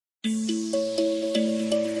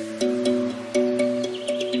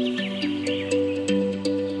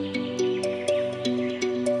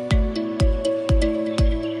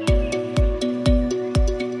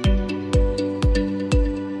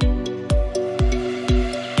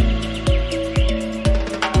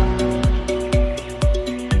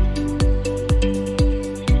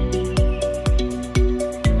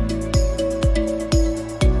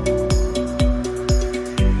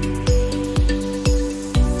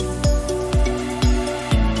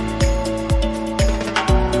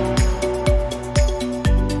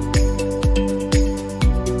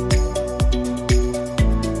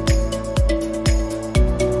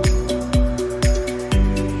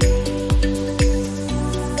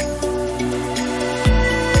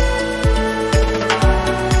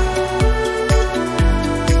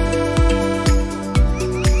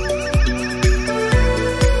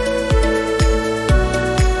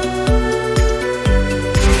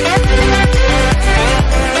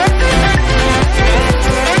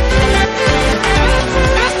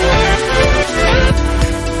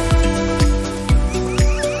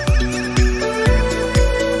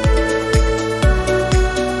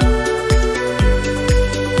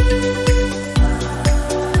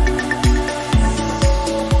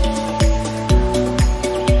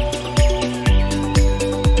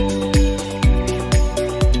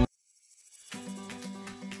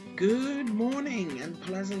and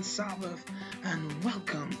pleasant Sabbath, and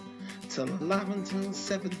welcome to Laventille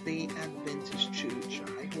Seventh-day Adventist Church.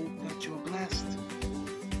 I hope that you're blessed.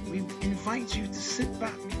 We invite you to sit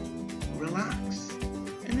back, relax,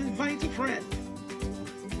 and invite a friend.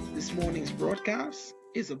 This morning's broadcast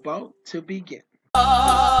is about to begin.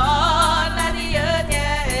 On the earth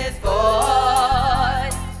there is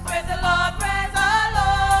void. Praise the Lord, praise the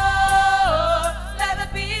Lord. Let the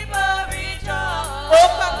people rejoice. Oh,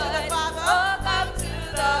 come to the Father. Oh, come to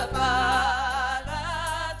the Father,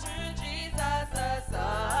 through Jesus the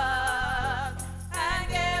Son, and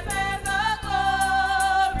give him the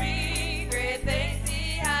glory. Great things he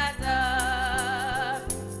has done.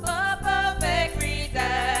 For perfect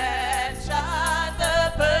redemption, the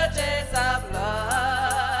purchase of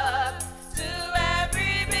love. To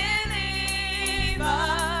every believer,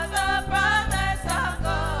 the promise of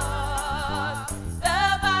God. The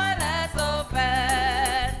vilest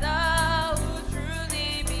offender who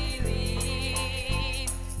truly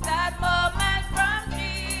believes that moment from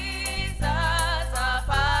Jesus a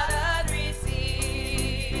pardon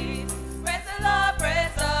receives. Praise the Lord,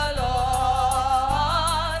 praise the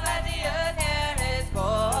Lord. Let the earth hear his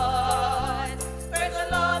voice. Praise the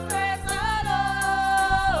Lord, praise the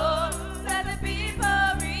Lord. Let the people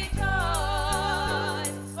rejoice.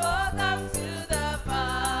 Oh, come to the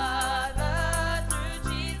Father through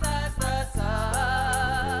Jesus the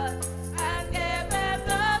Son, and give him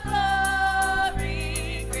the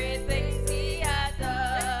glory. Great things he had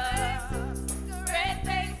done. Great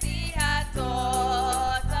things he had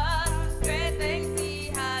taught us. Great things he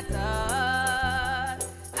had done.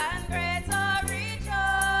 And greater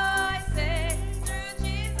rejoicing through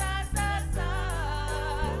Jesus the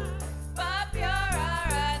Son. But purer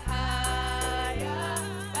and higher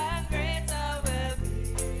and greater will be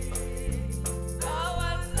our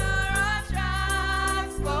wonder of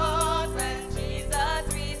transport when Jesus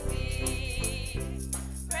receives.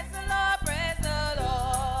 Praise the Lord, praise the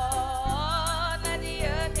Lord. Let the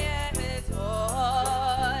earth hear his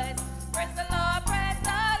voice. Praise the Lord, praise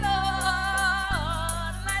the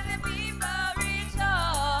Lord. Let the people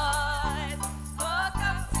rejoice. Oh,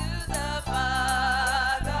 come to the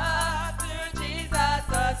Father through Jesus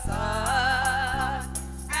the Son,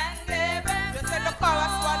 and give him the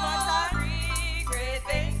glory. Great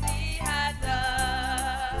things he had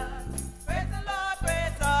done. Praise the Lord,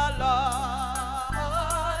 praise the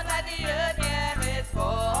Lord. Let the earth hear his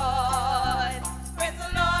voice. Praise the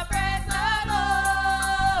Lord, praise the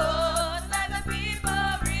Lord. Let the people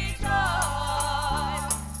rejoice.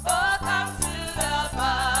 Oh, come to the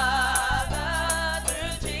Father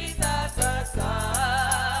through Jesus the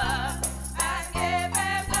Son, and give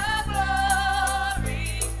him the glory.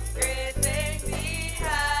 Great things he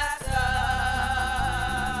has done.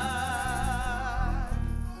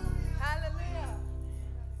 Hallelujah.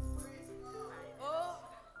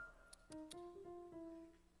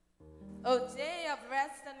 Oh, day of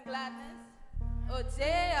rest and gladness. Oh,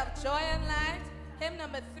 day of joy and light. Hymn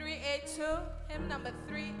number 382. Hymn number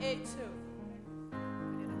 382.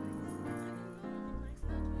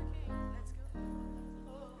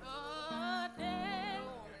 Oh, day.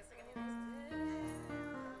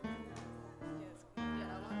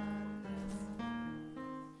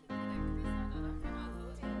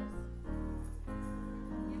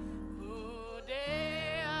 Oh,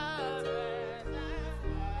 day of rest and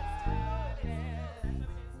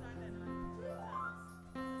gladness.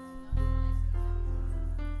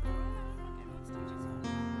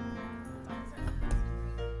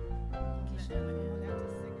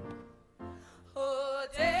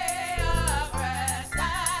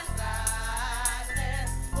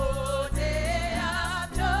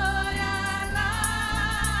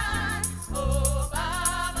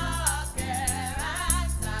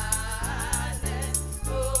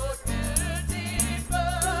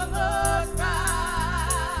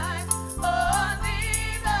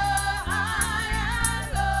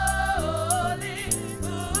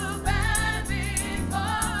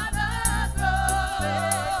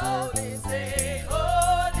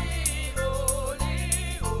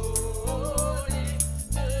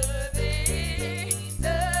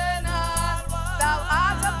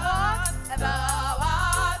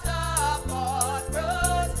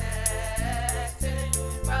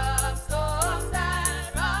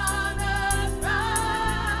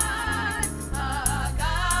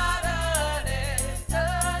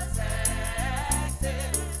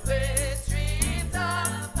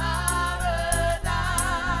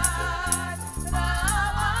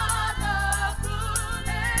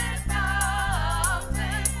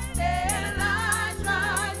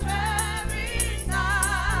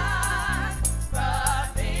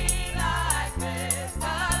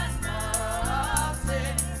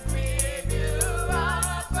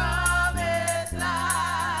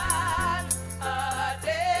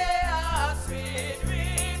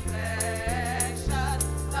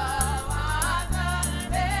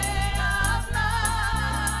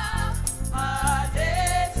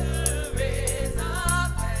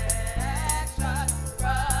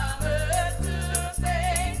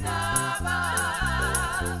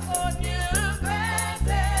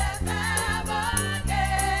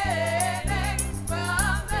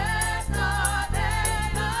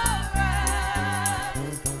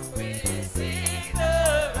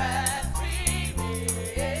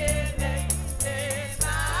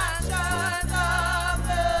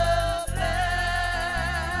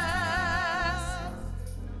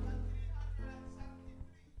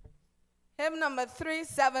 hymn number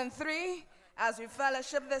 373 as we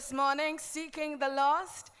fellowship this morning, Seeking the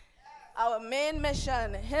Lost. Our main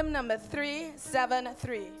mission, hymn number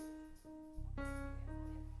 373.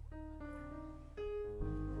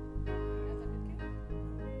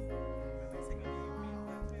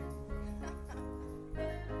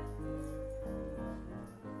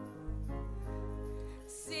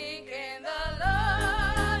 Seeking the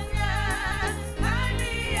Lord, yeah,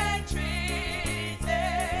 kindly entreated,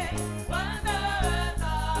 wanderers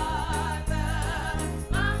on the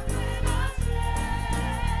mountain of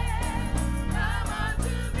strength. Come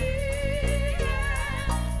unto me,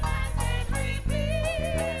 and take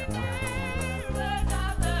repeat words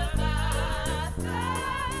of the Master,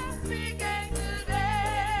 speaking to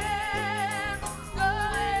them,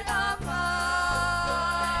 going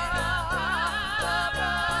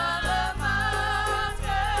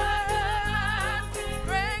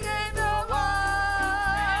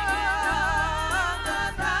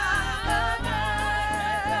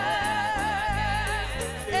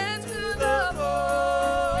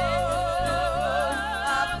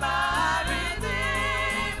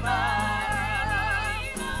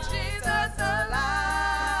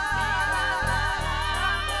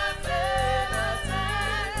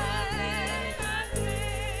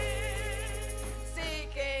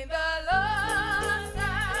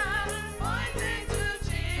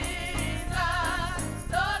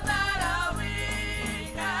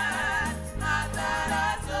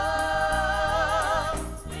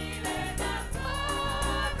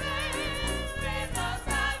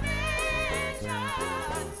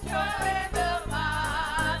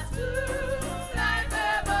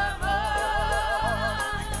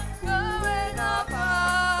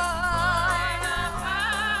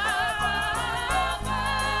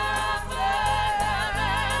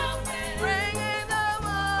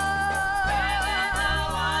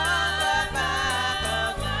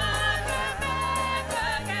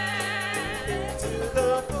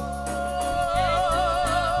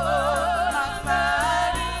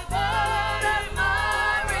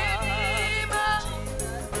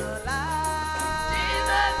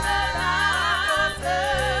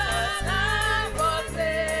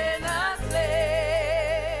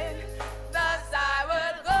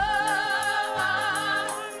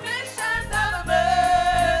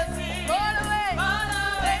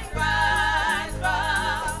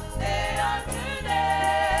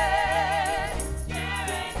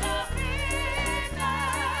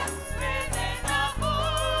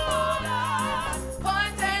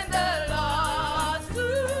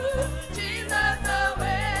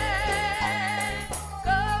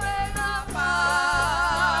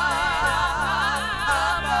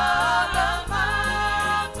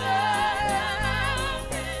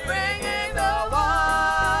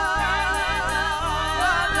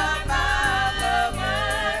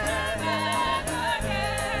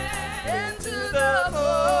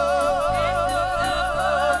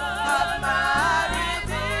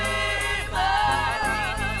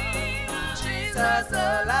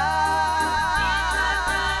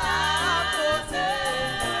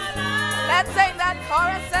Let's sing that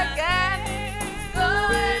chorus again.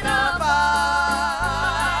 Going up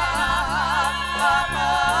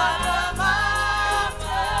upon the mountain,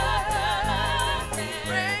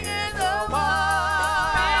 bringing the one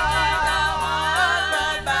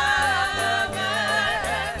back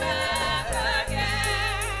again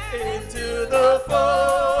into the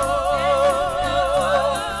fold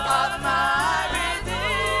of my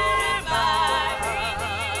Redeemer,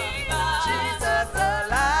 Jesus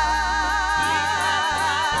alive.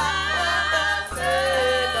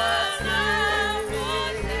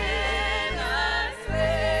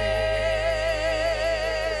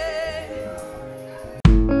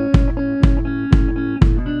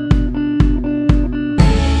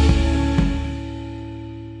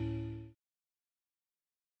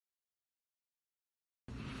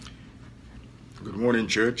 Good morning,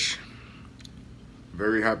 church.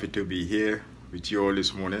 Very happy to be here with you all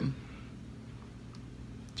this morning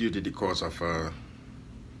due to the cause of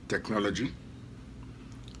technology.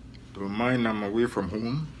 To mind I'm away from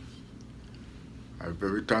home, I'm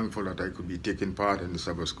very thankful that I could be taking part in the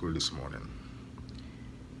Sabbath school this morning.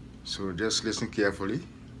 So just listen carefully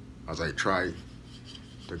as I try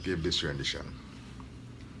to give this rendition.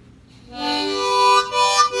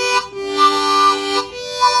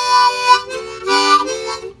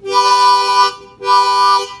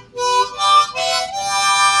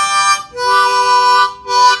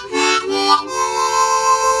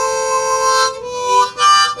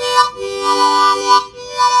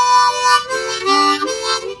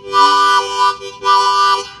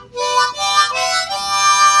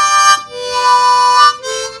 Yeah.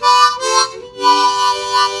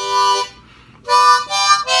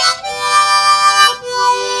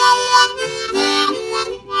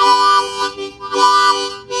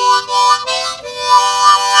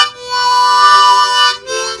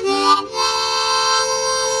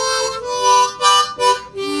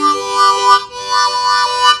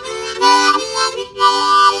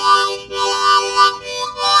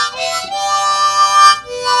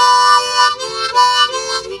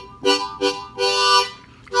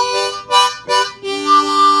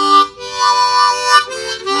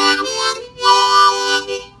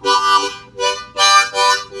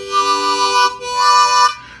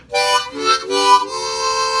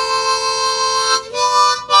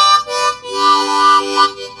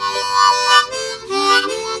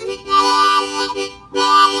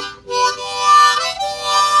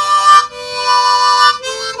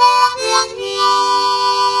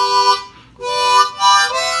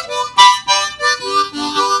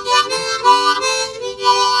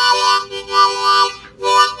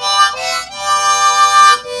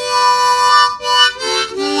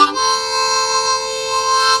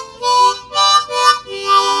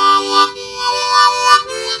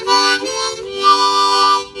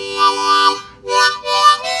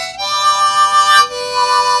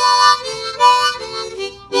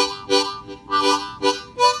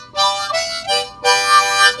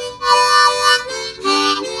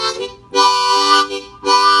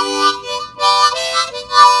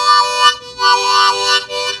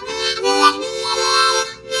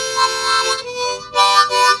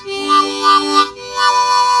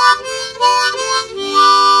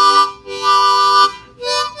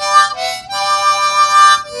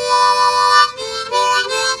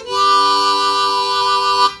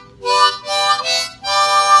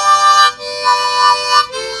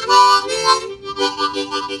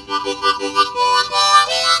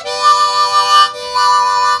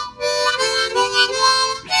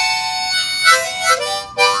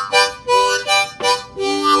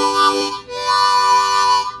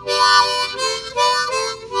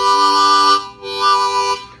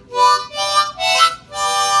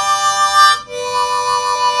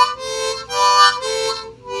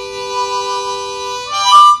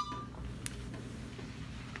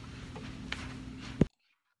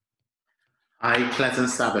 Hi,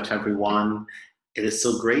 pleasant Sabbath, everyone. It is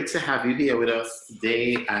so great to have you here with us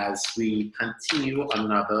today as we continue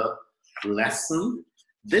another lesson.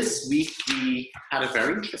 This week we had a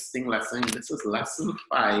very interesting lesson. This is lesson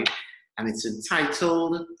 5, and it's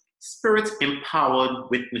entitled Spirit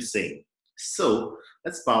Empowered Witnessing. So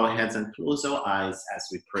let's bow our heads and close our eyes as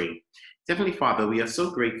we pray. Heavenly Father, we are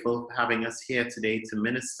so grateful for having us here today to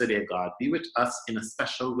minister, dear God. Be with us in a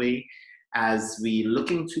special way as we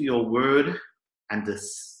look into your word and the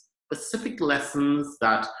specific lessons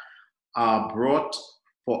that are brought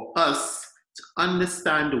for us to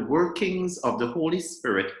understand the workings of the Holy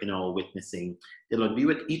Spirit in our witnessing. Dear Lord, be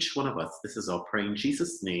with each one of us. This is our prayer in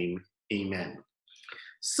Jesus' name. Amen.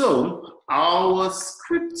 So our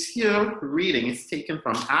scripture reading is taken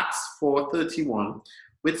from Acts 4:31,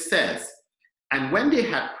 which says, "And when they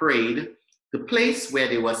had prayed, the place where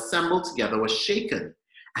they were assembled together was shaken,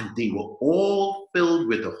 and they were all filled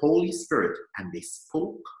with the Holy Spirit, and they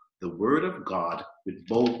spoke the word of God with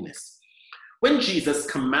boldness." When Jesus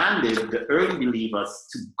commanded the early believers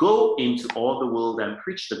to go into all the world and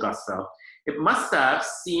preach the gospel, it must have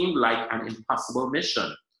seemed like an impossible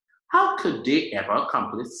mission. How could they ever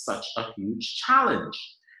accomplish such a huge challenge?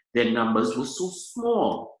 Their numbers were so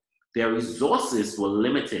small. Their resources were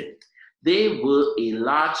limited. They were a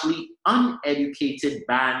largely uneducated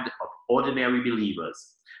band of ordinary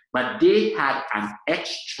believers. But they had an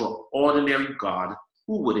extraordinary God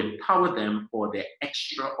who would empower them for their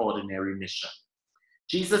extraordinary mission.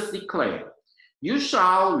 Jesus declared, "You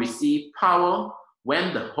shall receive power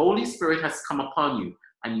when the Holy Spirit has come upon you,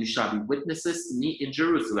 and you shall be witnesses to me in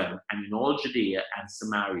Jerusalem and in all Judea and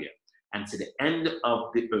Samaria, and to the end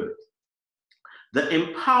of the earth." The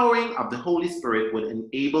empowering of the Holy Spirit would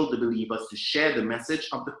enable the believers to share the message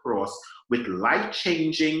of the cross with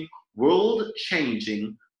life-changing,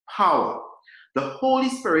 world-changing power. The Holy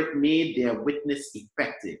Spirit made their witness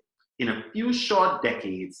effective. In a few short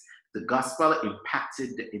decades, the gospel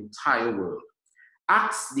impacted the entire world.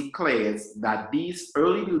 Acts declares that these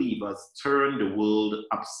early believers turned the world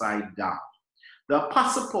upside down. The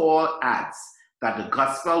Apostle Paul adds that the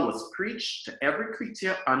gospel was preached to every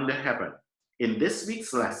creature under heaven. In this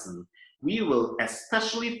week's lesson, we will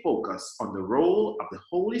especially focus on the role of the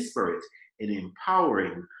Holy Spirit in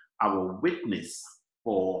empowering our witness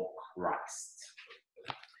for Christ.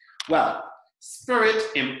 Well,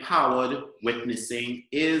 Spirit-empowered witnessing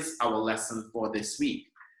is our lesson for this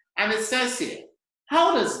week. And it says here,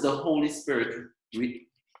 how is the Holy Spirit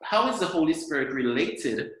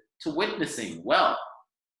related to witnessing? Well,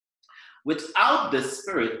 without the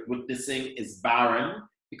Spirit, witnessing is barren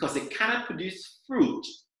because it cannot produce fruit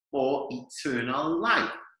for eternal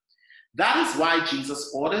life. That is why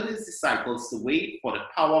Jesus ordered his disciples to wait for the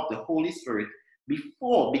power of the Holy Spirit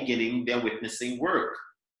before beginning their witnessing work.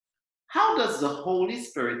 How does the Holy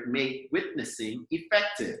Spirit make witnessing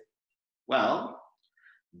effective? Well,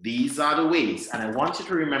 these are the ways, and I want you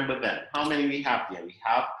to remember them. How many we have here? We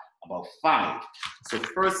have about 5. So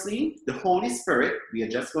firstly, the Holy Spirit, we are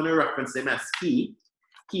just going to reference him as He,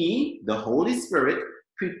 the Holy Spirit,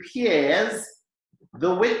 prepares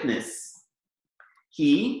the witness.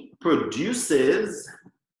 He produces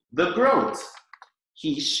the growth.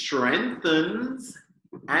 He strengthens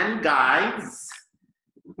and guides,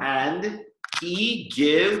 and he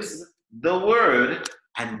gives the word,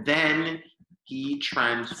 and then he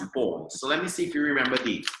transforms. So let me see if you remember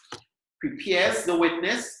these. Prepares the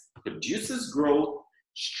witness, produces growth,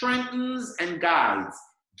 strengthens and guides,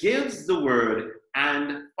 gives the word,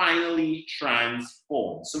 and finally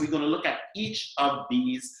transforms. So we're going to look at each of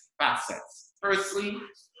these facets. Firstly,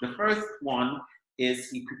 the first one is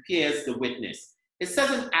he prepares the witness. It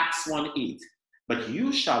says in Acts 1:8, "But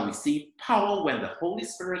you shall receive power when the Holy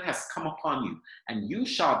Spirit has come upon you, and you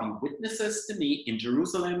shall be witnesses to me in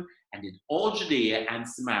Jerusalem and in all Judea and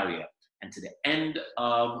Samaria, and to the end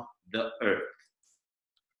of the earth."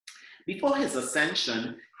 Before his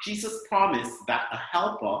ascension, Jesus promised that a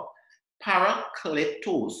helper,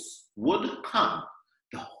 Parakletos, would come.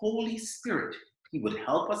 The Holy Spirit, he would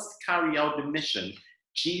help us to carry out the mission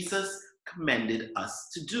Jesus commended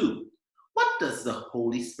us to do. What does the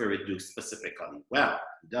Holy Spirit do specifically? Well,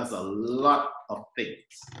 he does a lot of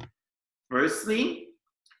things. Firstly,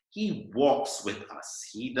 he walks with us.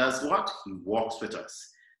 He does what? He walks with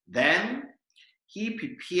us. Then he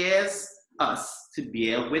prepares us to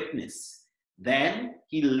bear witness. Then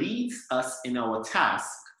he leads us in our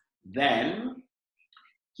task. Then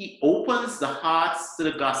he opens the hearts to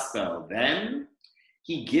the gospel. Then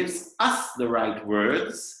he gives us the right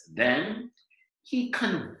words. Then he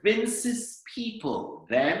convinces people.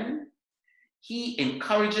 Then he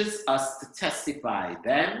encourages us to testify.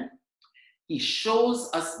 Then He shows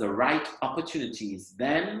us the right opportunities.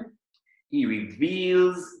 Then he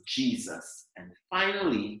reveals Jesus. And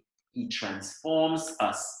finally, he transforms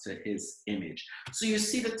us to his image. So you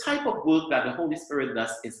see, the type of work that the Holy Spirit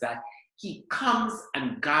does is that he comes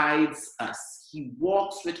and guides us. He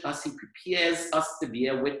walks with us. He prepares us to be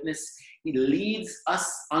a witness. He leads us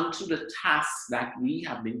onto the tasks that we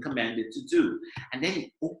have been commanded to do. And then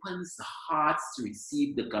he opens the hearts to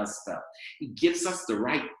receive the gospel. He gives us the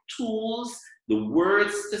right tools, the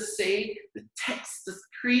words to say, the text to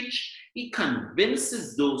preach. He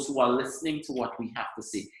convinces those who are listening to what we have to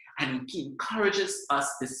say. And he encourages us,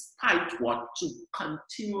 despite what, to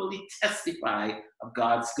continually testify of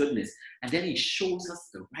God's goodness. And then he shows us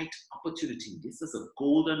the right opportunity. This is a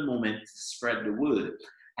golden moment to spread the word.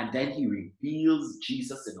 And then he reveals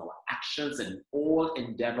Jesus in our actions and all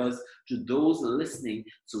endeavors to those listening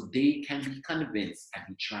so they can be convinced. And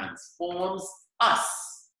he transforms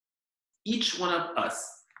us, each one of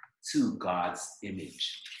us, to God's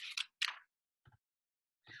image.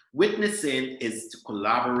 Witnessing is to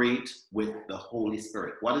collaborate with the Holy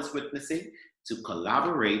Spirit. What is witnessing? To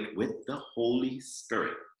collaborate with the Holy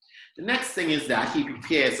Spirit. The next thing is that he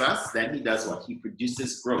prepares us, then he does what? He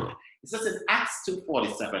produces growth. It says in Acts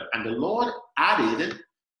 2:47, and the Lord added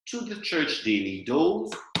to the church daily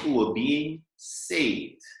those who were being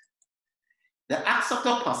saved. The Acts of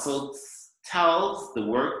the Apostles tells the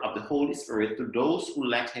work of the Holy Spirit to those who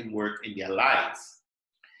let him work in their lives.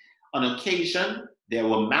 On occasion, there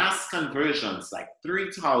were mass conversions, like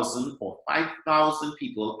 3,000 or 5,000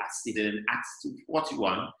 people, as stated in Acts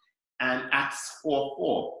 2:41 and Acts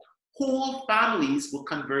 4:4. Whole families were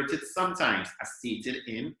converted sometimes, as stated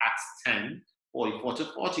in Acts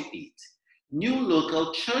 10:44-48. New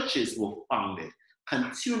local churches were founded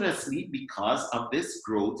continuously because of this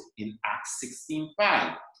growth in Acts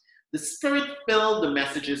 16:5. The Spirit filled the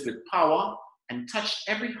messages with power and touched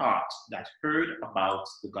every heart that heard about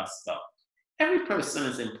the gospel. Every person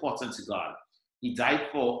is important to God. He died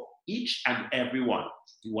for each and every one.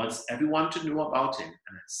 He wants everyone to know about him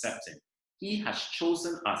and accept him. He has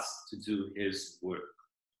chosen us to do his work.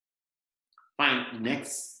 Fine,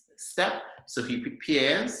 next step. So he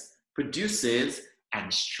prepares, produces,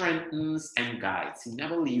 and strengthens and guides. He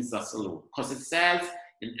never leaves us alone. Because it says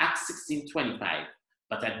in Acts 16:25,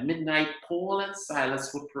 but at midnight, Paul and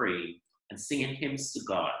Silas were praying and singing hymns to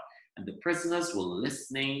God, and the prisoners were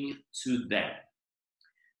listening to them.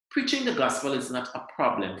 Preaching the gospel is not a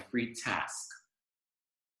problem-free task.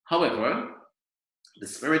 However, the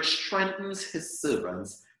Spirit strengthens his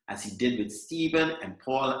servants as he did with Stephen and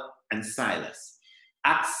Paul and Silas.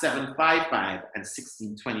 Acts 7:55 and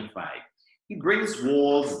 16:25. He brings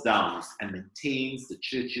walls down and maintains the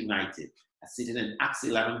church united, as stated in Acts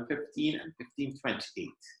 11:15 and 15:28.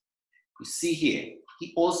 You see here,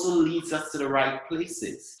 he also leads us to the right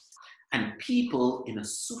places and people in a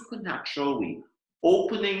supernatural way,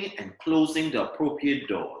 opening and closing the appropriate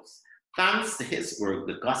doors. Thanks to his work,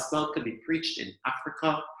 the gospel could be preached in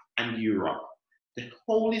Africa and Europe. The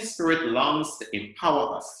Holy Spirit longs to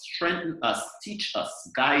empower us, strengthen us, teach us,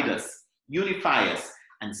 guide us, unify us,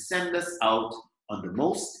 and send us out on the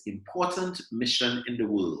most important mission in the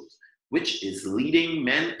world, which is leading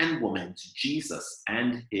men and women to Jesus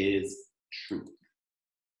and his truth.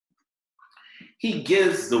 He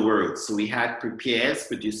gives the word. So we had prepares,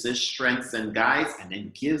 produces, strengthens, and guides, and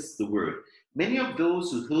then gives the word. Many of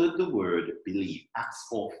those who heard the word believe. Acts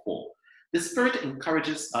 4:4. The Spirit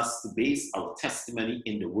encourages us to base our testimony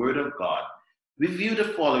in the word of God. Review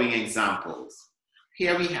the following examples.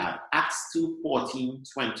 Here we have Acts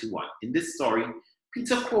 2:14-21. In this story,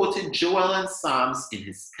 Peter quoted Joel and Psalms in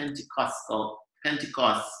his Pentecost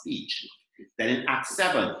speech. Then in Acts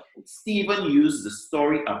 7, Stephen used the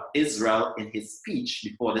story of Israel in his speech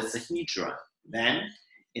before the Sanhedrin. Then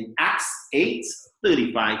in Acts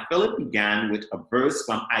 8:35, Philip began with a verse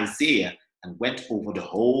from Isaiah and went over the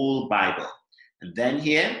whole Bible. And then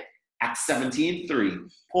here, Acts 17:3,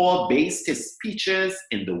 Paul based his speeches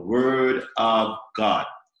in the Word of God.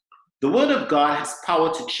 The Word of God has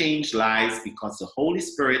power to change lives because the Holy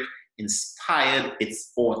Spirit inspired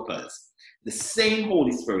its authors. The same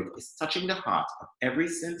Holy Spirit is touching the heart of every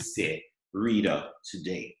sincere reader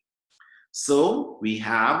today. So we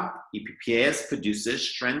have, he prepares, produces,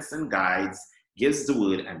 strengthens, and guides, gives the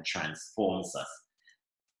word, and transforms us.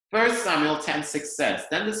 1 Samuel 10:6 says,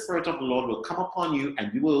 then the Spirit of the Lord will come upon you,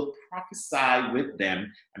 and you will prophesy with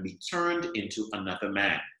them and be turned into another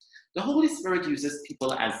man. The Holy Spirit uses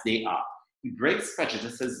people as they are. He breaks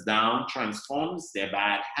prejudices down, transforms their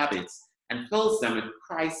bad habits, and fills them with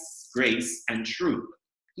Christ's grace and truth.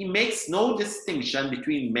 He makes no distinction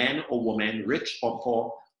between men or women, rich or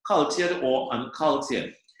poor, cultured or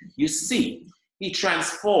uncultured. You see, he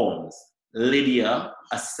transforms Lydia,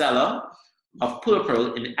 a seller of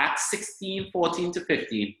purple, in Acts 16:14 to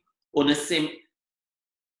 15.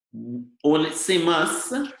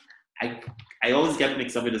 Onesimus, I always get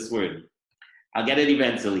mixed up with this word. I'll get it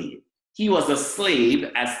eventually. He was a slave,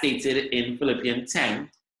 as stated in Philippians 10,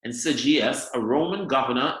 and Sergius, a Roman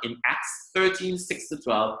governor, in Acts 13:6 to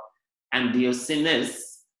 12, and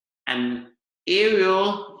Diosynus, an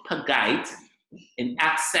Areopagite, in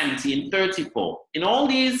Acts 17:34. In all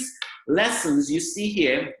these lessons you see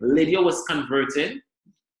here, Lydia was converted,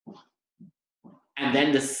 and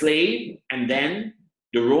then the slave, and then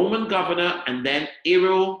the Roman governor, and then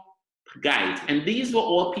Areopagite. And these were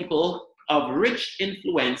all people of rich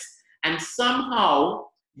influence, and somehow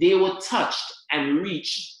they were touched and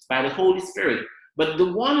reached by the Holy Spirit. But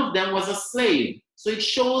the one of them was a slave. So it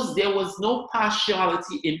shows there was no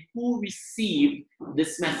partiality in who received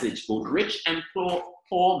this message, both rich and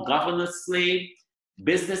poor, governor, slave,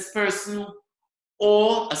 business person,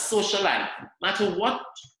 or a socialite. No matter what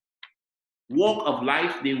walk of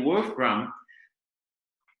life they were from,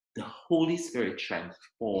 the Holy Spirit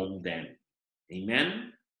transformed them.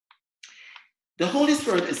 Amen. The Holy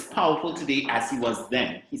Spirit is powerful today as he was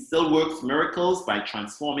then. He still works miracles by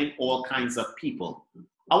transforming all kinds of people.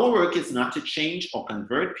 Our work is not to change or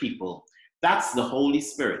convert people. That's the Holy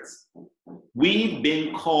Spirit. We've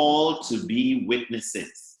been called to be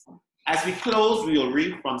witnesses. As we close, we will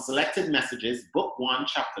read from Selected Messages, Book 1,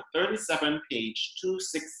 Chapter 37, page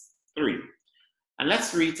 263. And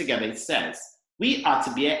let's read together. It says, we are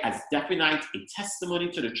to bear as definite a testimony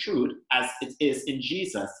to the truth as it is in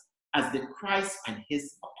Jesus, as the Christ and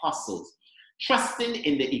his apostles, trusting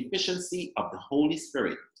in the efficiency of the Holy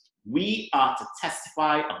Spirit. We are to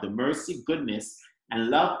testify of the mercy, goodness, and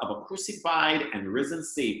love of a crucified and risen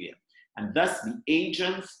Savior, and thus be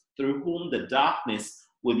agents through whom the darkness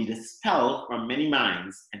will be dispelled from many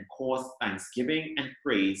minds and cause thanksgiving and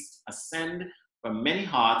praise to ascend from many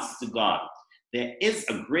hearts to God. There is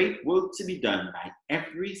a great work to be done by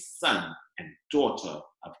every son and daughter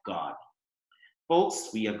of God. Folks,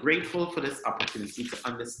 we are grateful for this opportunity to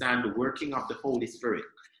understand the working of the Holy Spirit,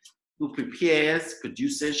 who prepares,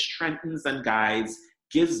 produces, strengthens, and guides,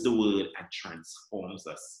 gives the word, and transforms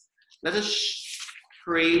us. Let us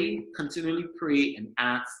pray, continually pray, and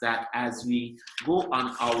ask that as we go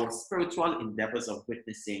on our spiritual endeavors of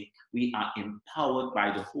witnessing, we are empowered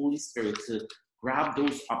by the Holy Spirit to grab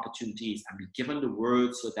those opportunities and be given the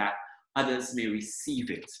word so that others may receive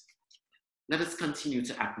it. Let us continue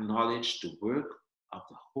to acknowledge the work of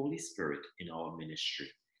the Holy Spirit in our ministry.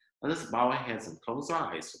 Let us bow our heads and close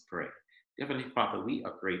our eyes for prayer. Dear Heavenly Father, we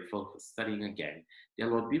are grateful for studying again. Dear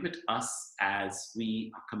Lord, be with us as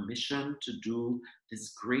we are commissioned to do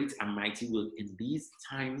this great and mighty work in these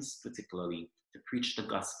times, particularly to preach the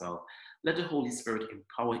gospel. Let the Holy Spirit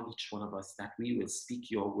empower each one of us that we will speak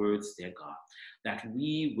your words, dear God, that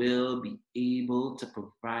we will be able to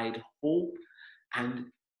provide hope and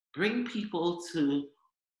bring people to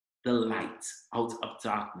the light out of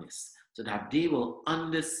darkness, so that they will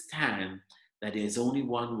understand that there's only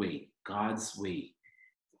one way, God's way,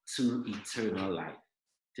 to eternal life.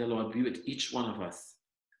 Dear Lord, be with each one of us,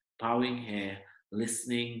 bowing here,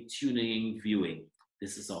 listening, tuning, viewing.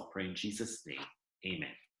 This is our prayer in Jesus' name. Amen.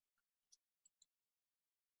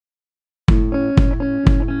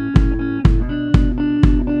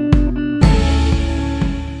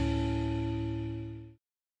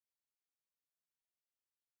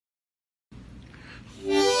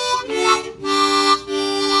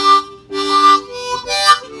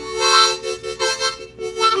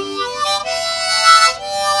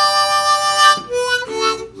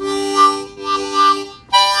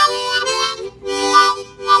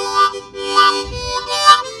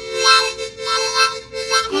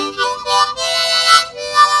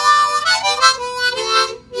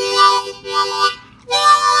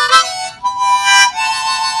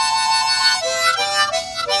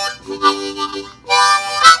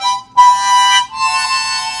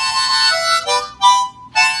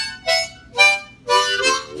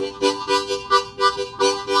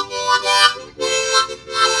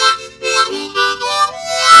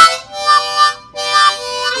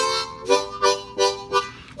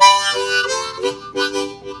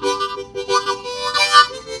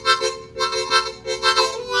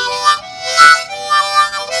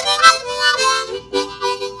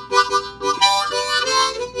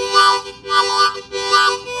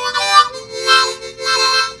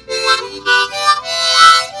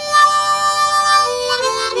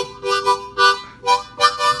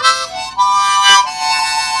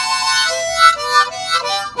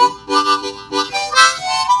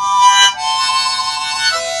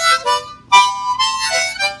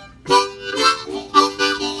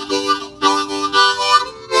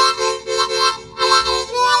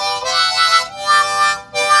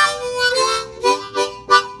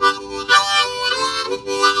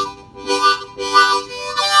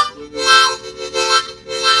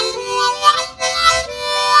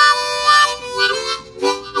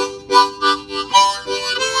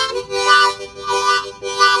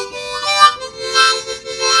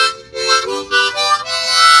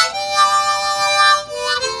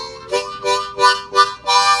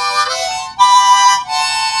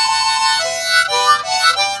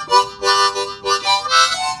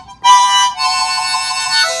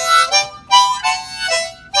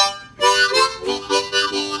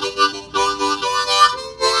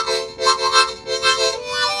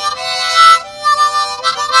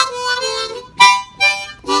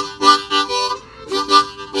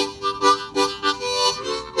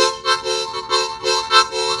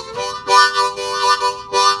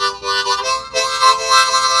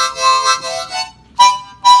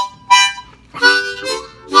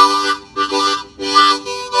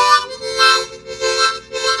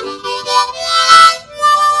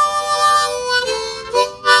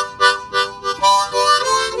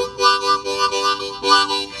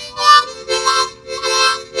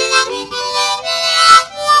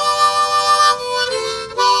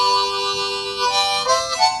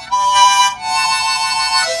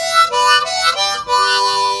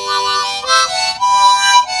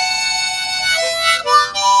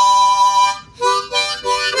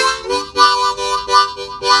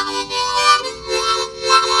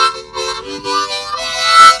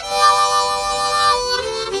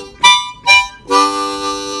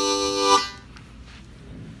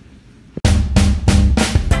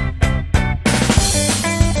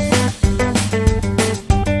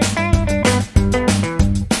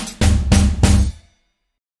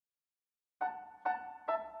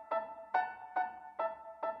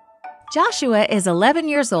 Joshua is 11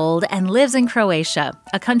 years old and lives in Croatia,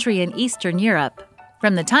 a country in Eastern Europe.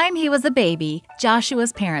 From the time he was a baby,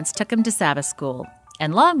 Joshua's parents took him to Sabbath school.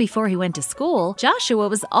 And long before he went to school, Joshua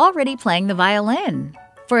was already playing the violin.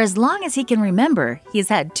 For as long as he can remember, he's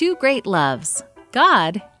had two great loves,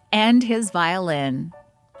 God and his violin.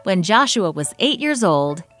 When Joshua was 8 years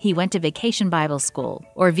old, he went to Vacation Bible School,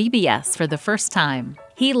 or VBS, for the first time.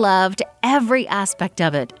 He loved every aspect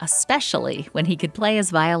of it, especially when he could play his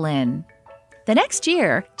violin. The next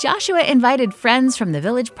year, Joshua invited friends from the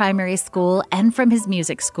village primary school and from his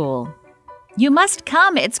music school. "You must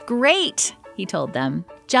come, it's great," he told them.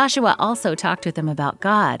 Joshua also talked with them about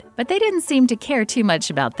God, but they didn't seem to care too much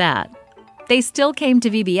about that. They still came to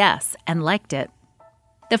VBS and liked it.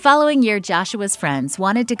 The following year, Joshua's friends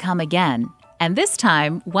wanted to come again, and this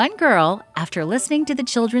time, one girl, after listening to the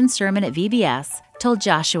children's sermon at VBS, told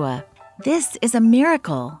Joshua, "This is a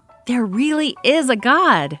miracle. There really is a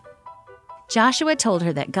God." Joshua told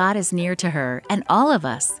her that God is near to her and all of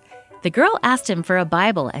us. The girl asked him for a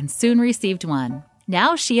Bible and soon received one.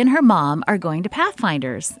 Now she and her mom are going to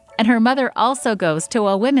Pathfinders, and her mother also goes to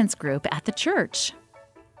a women's group at the church.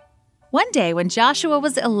 One day when Joshua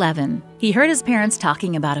was 11, he heard his parents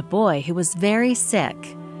talking about a boy who was very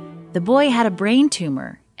sick. The boy had a brain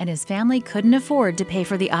tumor, and his family couldn't afford to pay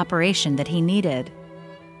for the operation that he needed.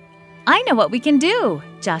 "I know what we can do,"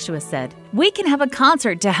 Joshua said. "We can have a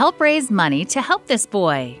concert to help raise money to help this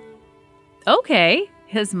boy." "Okay,"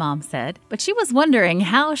 his mom said, but she was wondering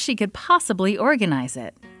how she could possibly organize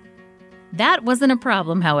it. That wasn't a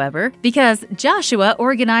problem, however, because Joshua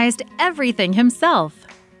organized everything himself.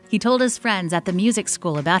 He told his friends at the music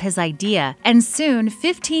school about his idea, and soon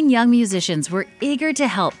 15 young musicians were eager to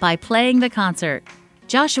help by playing the concert.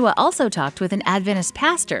 Joshua also talked with an Adventist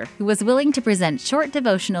pastor who was willing to present short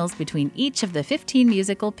devotionals between each of the 15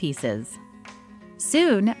 musical pieces.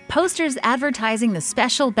 Soon, posters advertising the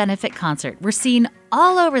special benefit concert were seen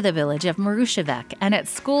all over the village of Marushevec and at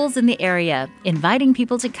schools in the area, inviting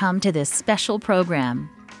people to come to this special program.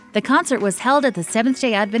 The concert was held at the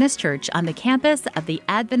Seventh-day Adventist Church on the campus of the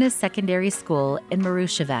Adventist Secondary School in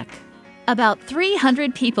Marushevec. About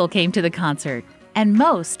 300 people came to the concert, and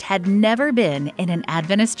most had never been in an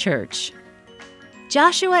Adventist church.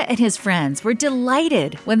 Joshua and his friends were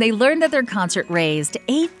delighted when they learned that their concert raised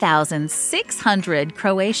 8,600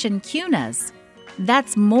 Croatian kunas.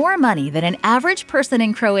 That's more money than an average person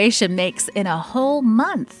in Croatia makes in a whole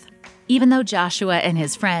month. Even though Joshua and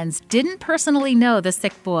his friends didn't personally know the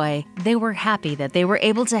sick boy, they were happy that they were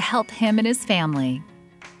able to help him and his family.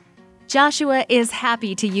 Joshua is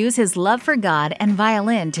happy to use his love for God and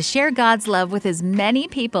violin to share God's love with as many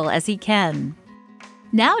people as he can.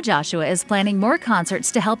 Now Joshua is planning more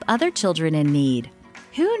concerts to help other children in need.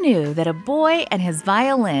 Who knew that a boy and his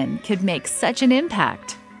violin could make such an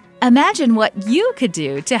impact? Imagine what you could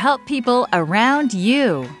do to help people around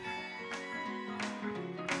you.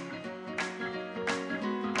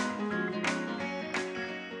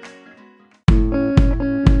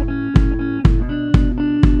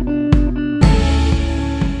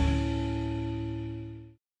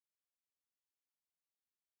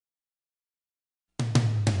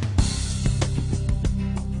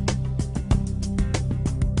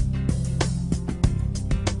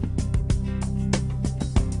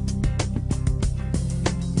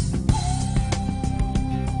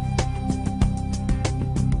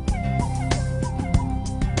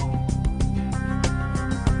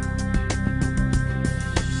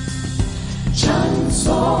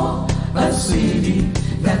 Saw a city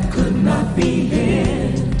that could not be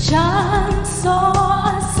hid. John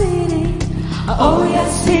saw a city, oh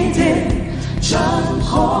yes he did. John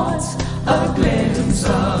caught a glimpse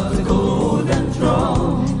of the golden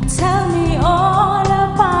throne. Tell me all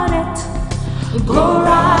about it, go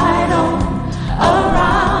right on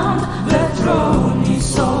around the throne. He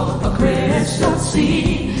saw a crystal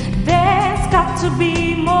sea, there's got to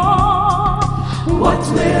be more. What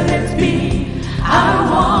will it be? I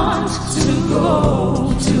want to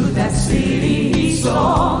go to that city he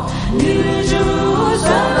saw, New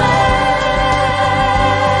Jerusalem.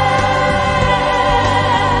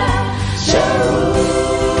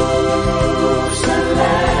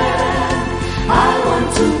 Jerusalem, I want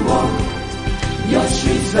to walk your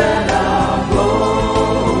streets that are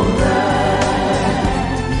golden,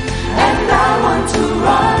 and I want to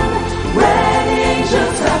run where the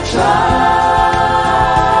angels have trod.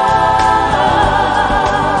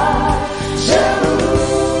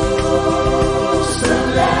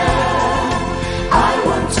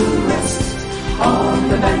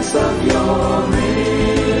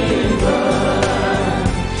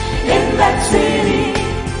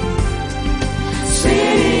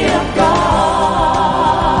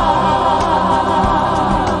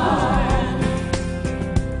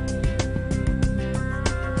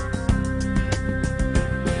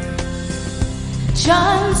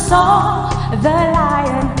 John saw the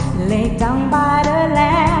lion laid down by the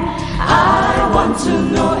lamb. I want to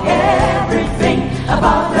know everything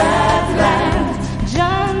about that land.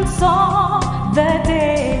 John saw the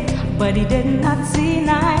day, but he did not see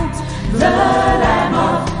night. The Lamb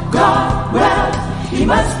of God, well, he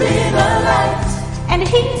must be the light. And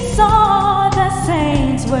he saw the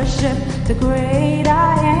saints worship the great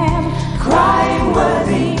I am, crying,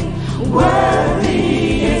 worthy,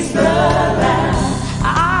 worthy is the Lamb.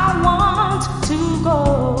 I want to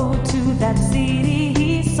go to that city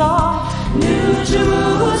he saw, New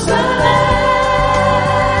Jerusalem.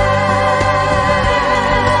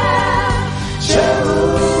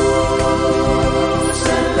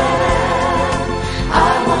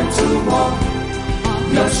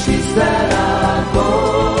 Your streets that are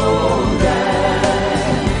golden,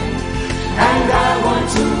 and I want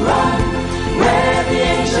to run where the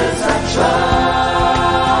angels are trod.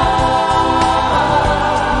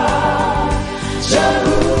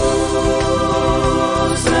 Jerusalem,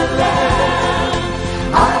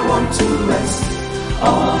 I want to rest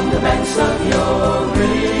on the banks of your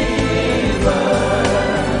river,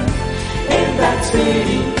 in that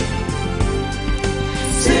city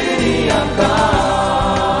of God.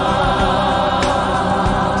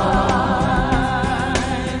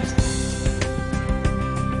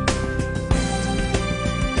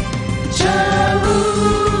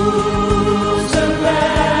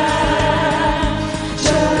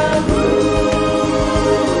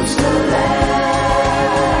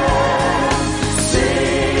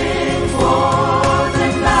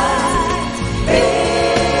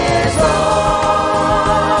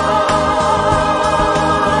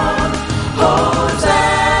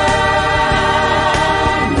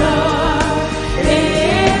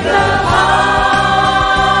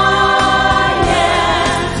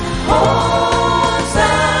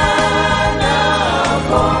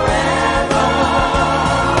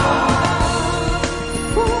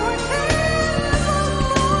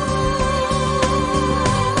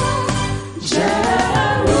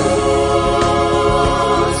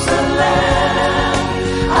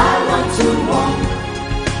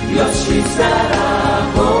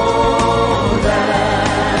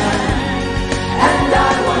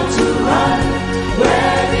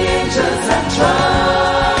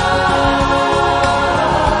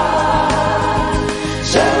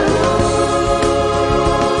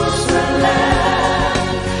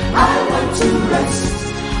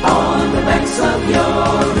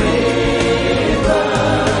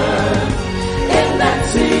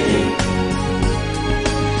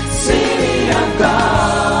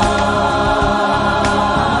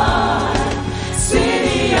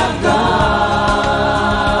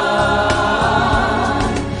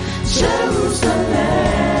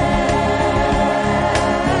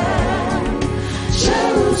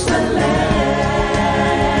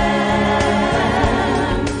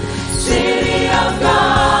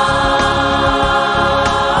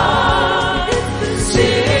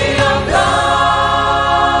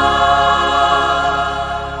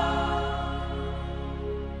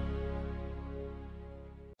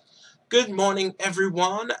 Good morning,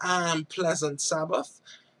 everyone, and pleasant Sabbath.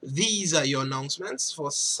 These are your announcements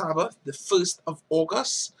for Sabbath, the 1st of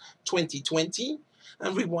August, 2020.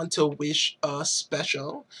 And we want to wish a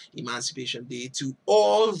special Emancipation Day to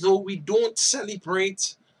all. Though we don't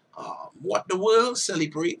celebrate what the world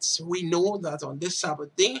celebrates, we know that on this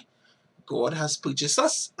Sabbath day, God has purchased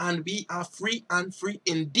us and we are free and free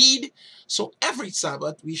indeed. So every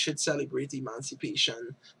Sabbath we should celebrate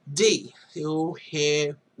Emancipation Day. So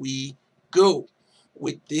here we go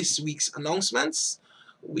with this week's announcements.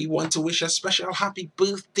 We want to wish a special happy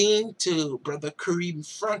birthday to Brother Kareem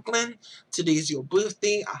Franklin. Today is your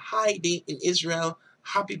birthday, a high day in Israel.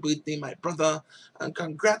 Happy birthday, my brother, and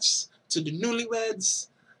congrats to the newlyweds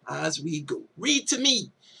as we go. Read to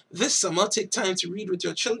me. This summer, take time to read with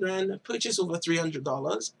your children, purchase over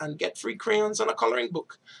 $300, and get free crayons and a coloring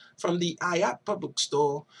book from the IAPA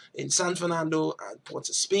bookstore in San Fernando and Port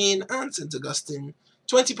of Spain and St. Augustine.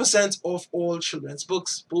 20% off all children's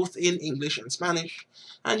books, both in English and Spanish.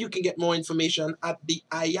 And you can get more information at the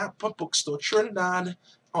IAPA Bookstore Trinidad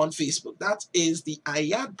on Facebook. That is the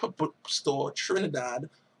IAPA Bookstore Trinidad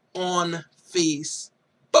on Facebook.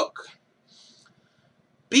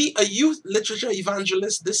 Be a youth literature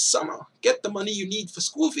evangelist this summer. Get the money you need for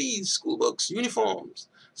school fees, school books, uniforms,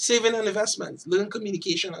 saving and investments, learn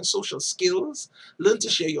communication and social skills, learn to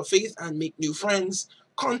share your faith and make new friends.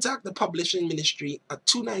 Contact the publishing ministry at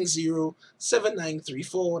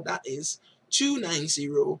 290-7934. That is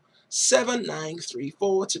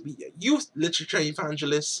 290-7934 to be a youth literature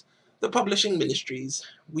evangelist the publishing ministries.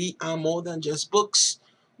 We are more than just books.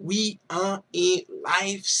 We are a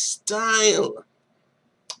lifestyle.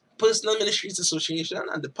 Personal Ministries Association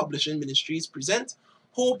and the Publishing Ministries present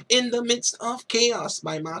Hope in the Midst of Chaos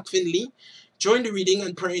by Mark Finley. Join the reading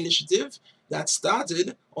and prayer initiative that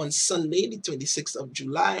started on Sunday, the 26th of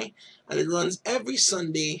July, and it runs every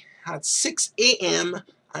Sunday at 6 a.m.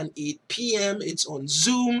 and 8 p.m. It's on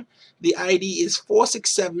Zoom. The ID is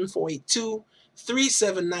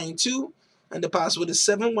 467-482-3792, and the password is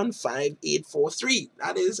 715843.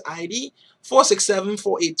 That is ID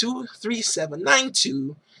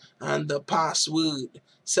 467-482-3792. And the password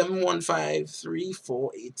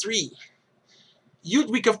 7153483.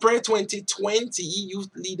 Youth Week of Prayer 2020,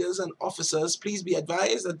 youth leaders and officers, please be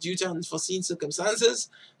advised that due to unforeseen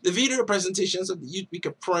circumstances, the video presentations of the Youth Week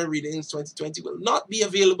of Prayer readings 2020 will not be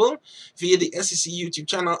available via the SEC YouTube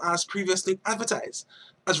channel as previously advertised.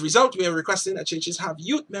 As a result, we are requesting that churches have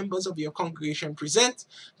youth members of your congregation present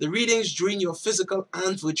the readings during your physical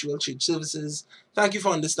and virtual church services. Thank you for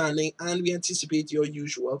understanding, and we anticipate your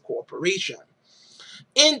usual cooperation.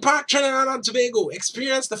 In Park, Trinidad and Tobago,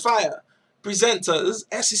 experience the fire. Presenters,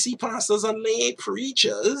 SEC pastors and lay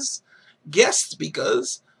preachers, guest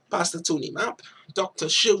speakers, Pastor Tony Mapp, Dr.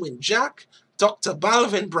 Sherwin Jack, Dr.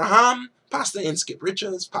 Balvin Braham, Pastor Inskip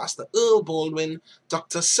Richards, Pastor Earl Baldwin,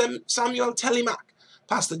 Dr. Samuel Telemack,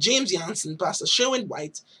 Pastor James Jansen, Pastor Sherwin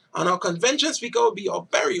White, and our convention speaker will be our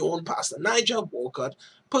very own Pastor Nigel Walcott,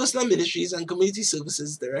 Personal Ministries and Community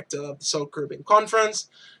Services Director of the South Caribbean Conference.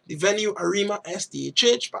 The venue, Arima S.D.A.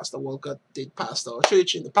 Church. Pastor Walcott did pastor our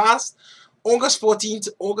church in the past. August 14th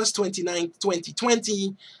to August 29th,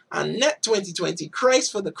 2020. And NET 2020,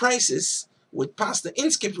 Christ for the Crisis, with Pastor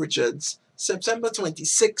Inskip Richards, September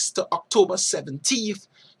 26th to October 17th,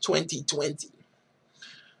 2020.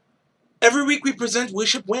 Every week we present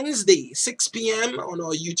Worship Wednesday, 6 p.m. on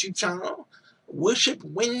our YouTube channel. Worship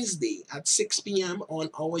Wednesday at 6 p.m. on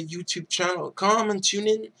our YouTube channel. Come and tune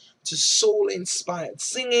in to soul-inspired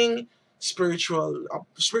singing,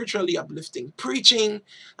 spiritually uplifting preaching,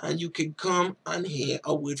 and you can come and hear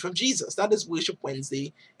a word from Jesus. That is Worship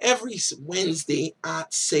Wednesday, every Wednesday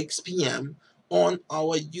at 6 p.m. on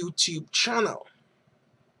our YouTube channel.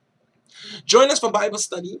 Join us for Bible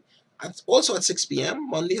study also at 6 p.m.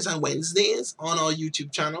 Mondays and Wednesdays on our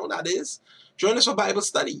YouTube channel. That is, join us for Bible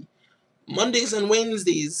study Mondays and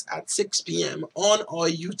Wednesdays at 6 p.m. on our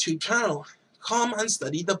YouTube channel. Come and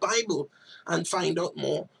study the Bible and find out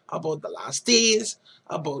more about the last days,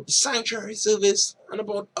 about the sanctuary service, and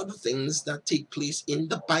about other things that take place in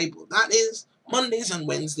the Bible. That is Mondays and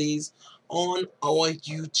Wednesdays on our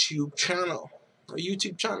YouTube channel. Our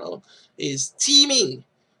YouTube channel is teeming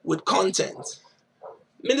with content.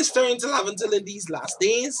 Ministering to Laventille in these last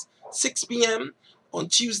days, 6 p.m. on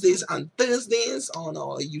Tuesdays and Thursdays on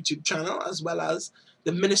our YouTube channel, as well as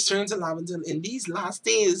the Ministering to Laventille in these last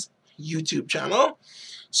days YouTube channel.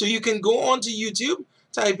 So you can go on to YouTube,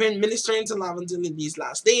 type in Ministering to Laventille in these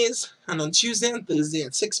last days, and on Tuesday and Thursday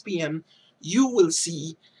at 6 p.m. you will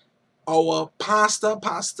see our Pastor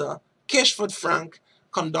Keshford Frank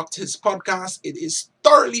conduct his podcast. It is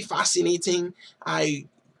thoroughly fascinating. I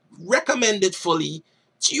recommend it fully.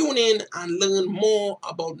 Tune in and learn more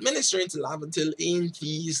about ministering to Laventille in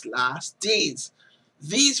these last days.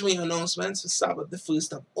 These were your announcements for Sabbath, the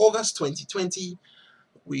 1st of August 2020.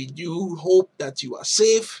 We do hope that you are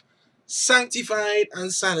safe, sanctified,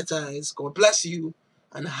 and sanitized. God bless you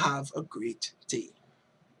and have a great day.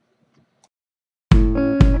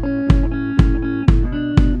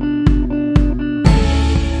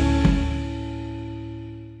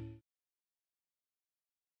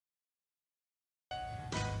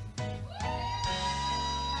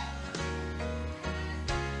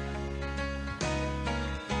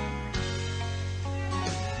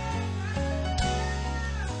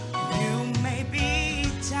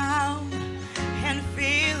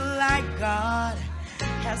 God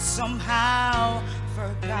has somehow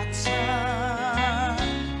forgotten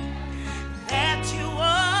that you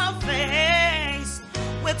are faced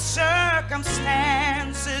with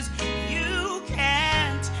circumstances you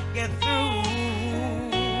can't get through.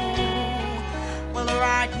 Well,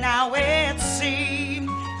 right now it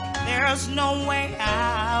seems there's no way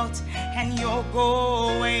out and you're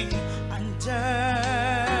going under.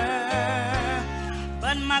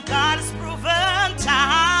 But my God has proven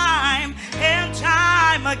time and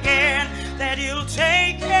time again that He'll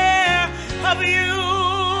take care of you,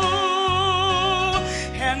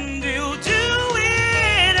 and He'll do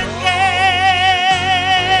it again.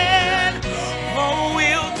 Oh,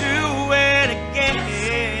 He'll do it again.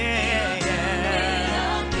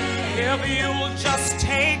 If you'll just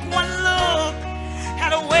take one look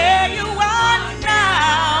at where you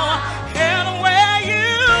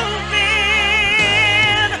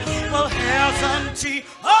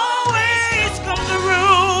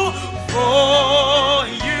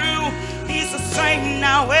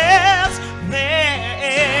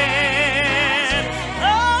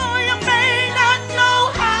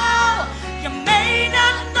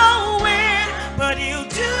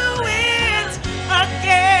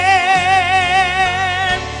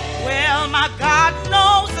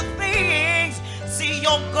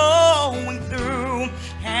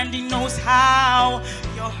how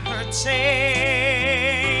you're hurting.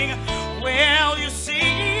 Well, you see,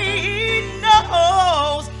 he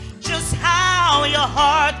knows just how your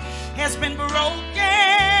heart has been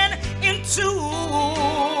broken into.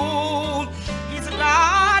 He's a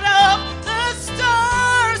God of the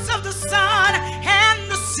stars, of the sun and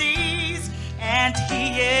the seas, and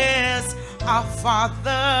he is our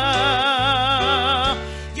Father.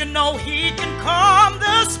 You know he can calm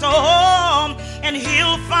the storm, and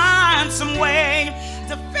he'll find some way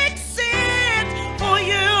to fix it for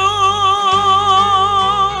you.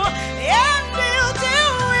 And he'll do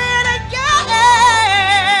it again.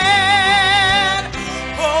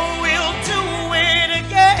 Oh, we'll do it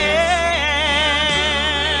again.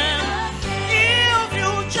 If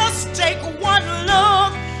you just take one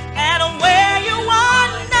look at where you are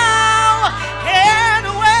now and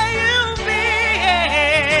where you've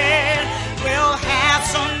been, we'll have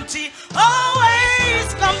some tea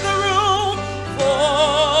always come through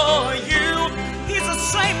for you. He's the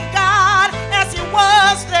same God as he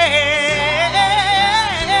was then.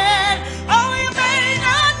 Oh, you may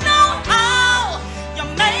not know how, you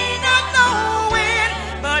may not know when,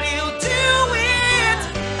 but he'll do it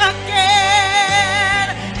again.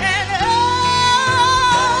 And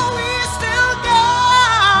oh, he's still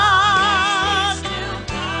God,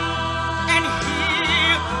 and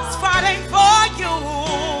he's fighting for you.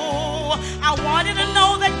 I wanted to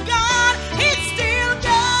know that God, he's still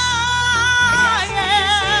God,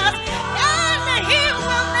 yes, and he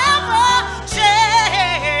will never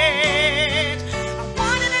change. I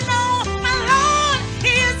wanted to know, my Lord,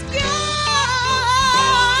 he is God,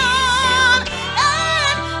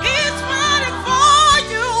 and he's fighting for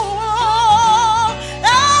you.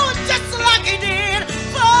 Oh, just like he did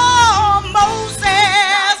for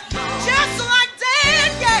Moses, just like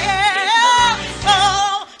Daniel.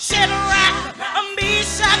 Oh, Shadrach,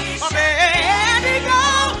 Meshach,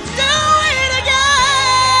 Abednego, do it again.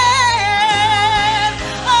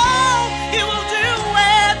 Oh, he will do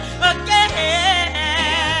it again.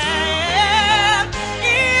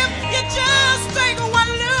 If you just take one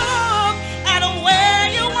look at where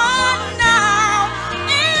you are now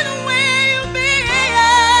and where you've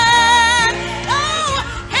been, oh,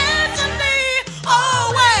 hasn't he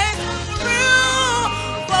always through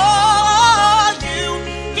for you?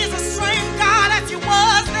 He's the same God as he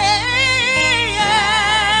was then.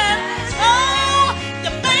 Oh,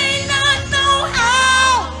 you may not know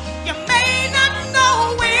how, you may not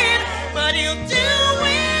know when, but he'll do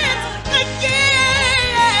it again.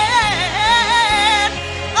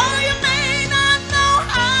 Oh, you may not know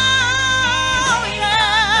how,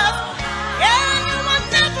 yes, and you will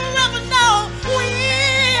never ever know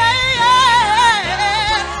when.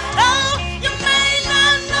 Oh, you may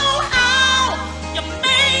not know how, you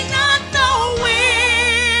may not know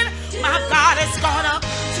when. My God is gonna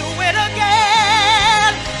do it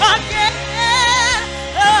again, again.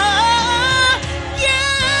 Oh, yeah.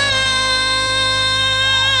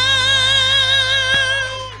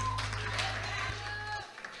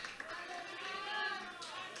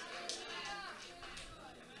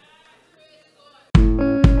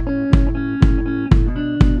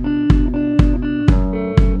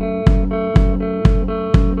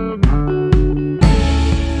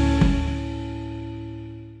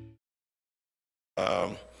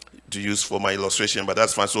 To use for my illustration, but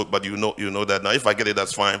that's fine. So, but you know that now. If I get it,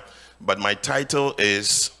 that's fine. But my title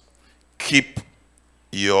is "Keep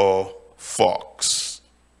Your Fox."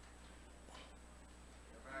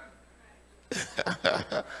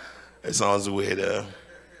 It sounds weird.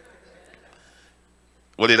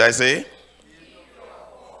 What did I say?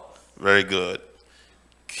 Very good.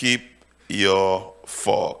 Keep your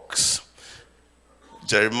fox.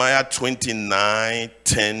 Jeremiah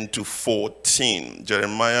 29:10-14.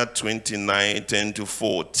 Jeremiah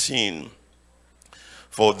 29:10-14.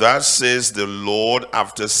 For thus says the Lord,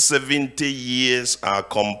 after 70 years are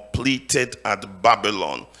completed at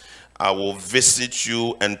Babylon, I will visit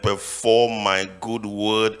you and perform my good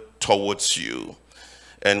word towards you,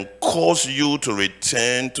 and cause you to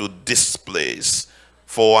return to this place.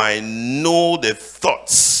 For I know the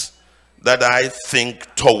thoughts that I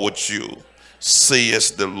think towards you,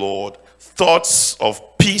 says the Lord, thoughts of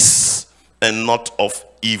peace and not of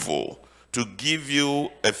evil, to give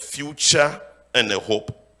you a future and a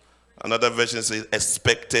hope. Another version says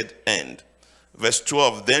expected end. Verse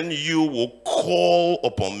 12, then you will call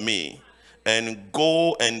upon me and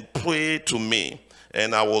go and pray to me,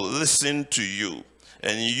 and I will listen to you.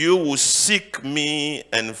 And you will seek me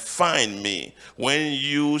and find me when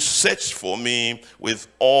you search for me with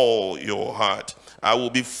all your heart. I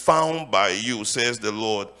will be found by you, says the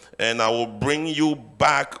Lord, and I will bring you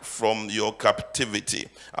back from your captivity.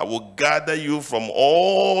 I will gather you from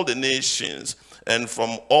all the nations and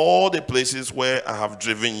from all the places where I have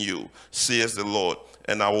driven you, says the Lord,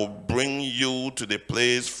 and I will bring you to the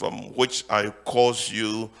place from which I caused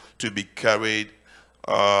you to be carried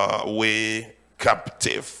away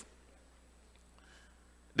captive.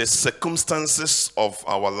 The circumstances of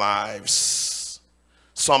our lives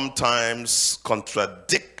sometimes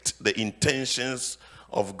contradict the intentions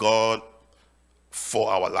of God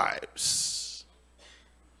for our lives.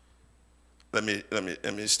 Let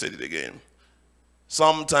me state it again.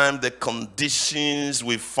 Sometimes the conditions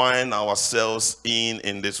we find ourselves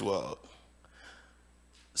in this world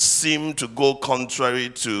seem to go contrary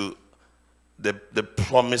to the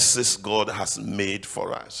promises God has made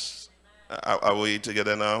for us. Are we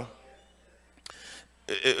together now?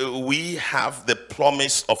 We have the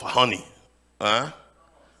promise of honey,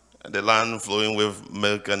 the land flowing with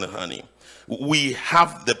milk and honey. We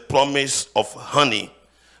have the promise of honey,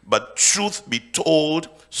 but truth be told,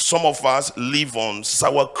 some of us live on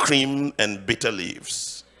sour cream and bitter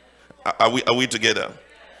leaves. Are we together?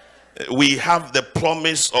 We have the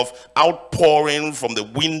promise of outpouring from the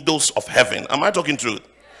windows of heaven. Am I talking truth?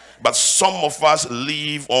 But some of us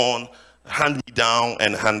live on hand-me-down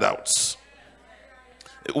and handouts.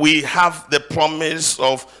 We have the promise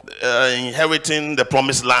of inheriting the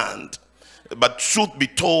promised land. But truth be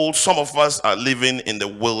told, some of us are living in the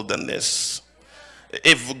wilderness.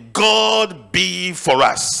 If God be for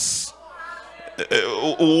us,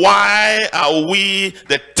 why are we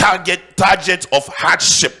the target of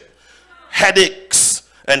hardship, headaches,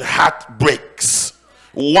 and heartbreaks?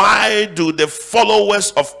 Why do the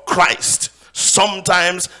followers of Christ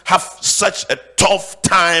sometimes have such a tough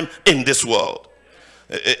time in this world?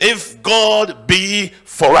 If God be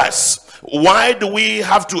for us, why do we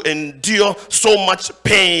have to endure so much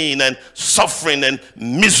pain and suffering and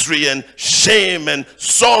misery and shame and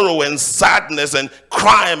sorrow and sadness and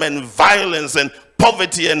crime and violence and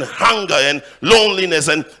poverty and hunger and loneliness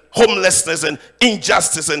and homelessness and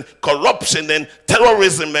injustice and corruption and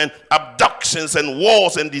terrorism and abductions and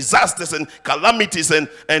wars and disasters and calamities and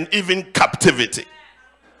even captivity?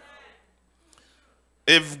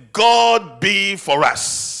 If God be for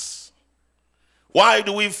us, why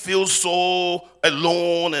do we feel so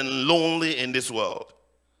alone and lonely in this world?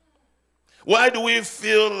 Why do we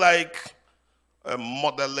feel like a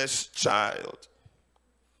motherless child,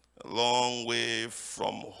 a long way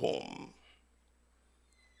from home?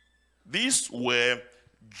 These were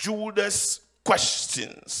Judah's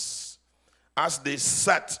questions as they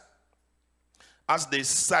sat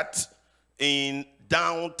in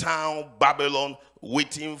downtown Babylon,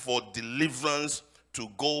 waiting for deliverance to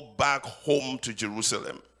go back home to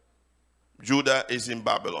Jerusalem. Judah is in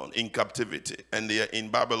Babylon, in captivity, and they are in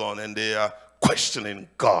Babylon, and they are questioning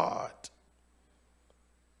God.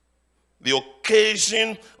 The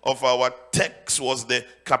occasion of our text was the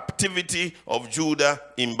captivity of Judah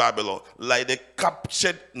in Babylon, like the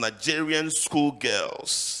captured Nigerian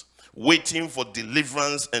schoolgirls waiting for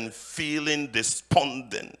deliverance and feeling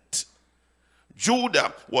despondent.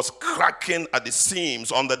 Judah was cracking at the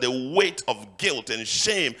seams under the weight of guilt and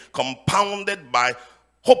shame, compounded by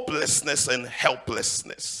hopelessness and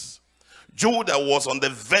helplessness. Judah was on the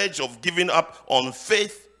verge of giving up on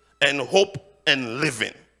faith and hope and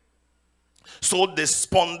living. So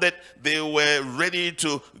despondent, they were ready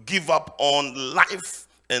to give up on life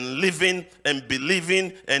and living and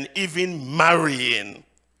believing and even marrying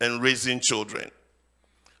and raising children.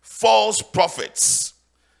 False prophets,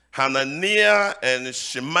 Hananiah and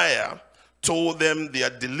Shemaiah, told them their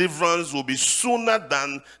deliverance will be sooner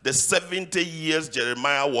than the 70 years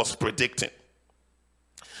Jeremiah was predicting.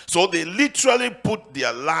 So they literally put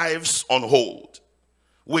their lives on hold,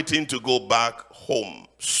 waiting to go back home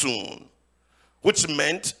soon, which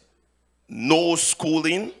meant no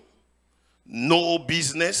schooling, no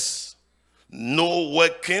business, no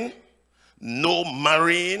working, no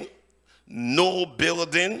marrying, no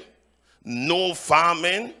building, no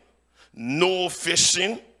farming, no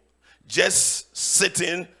fishing, just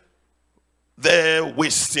sitting there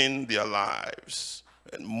wasting their lives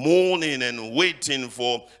and mourning and waiting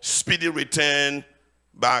for speedy return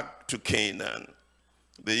back to Canaan.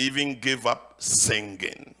 They even gave up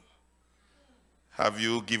singing. Have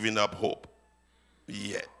you given up hope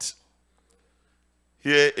yet?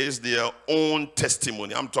 Here is their own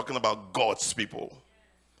testimony. I'm talking about God's people,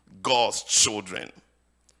 God's children.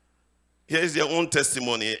 Here is their own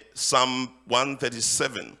testimony. Psalm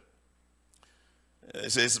 137.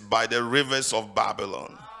 It says, by the rivers of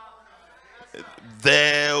Babylon,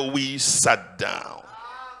 There we sat down.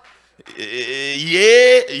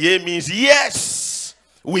 Yea means yes,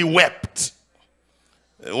 we wept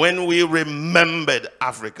when we remembered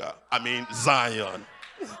Africa. I mean Zion.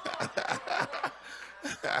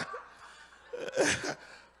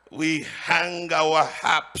 We hang our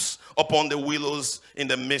harps upon the willows in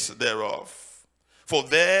the midst thereof. For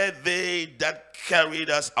there they that carried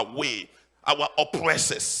us away, our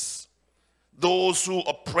oppressors, those who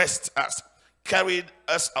oppressed us, carried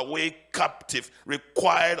us away captive,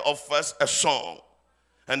 required of us a song.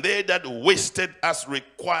 And they that wasted us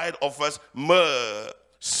required of us myrrh,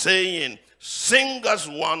 saying, sing us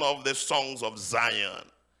one of the songs of Zion.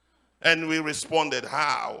 And we responded,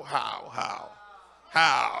 how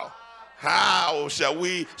shall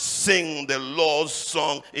we sing the Lord's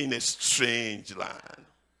song in a strange land?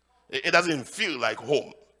 It doesn't feel like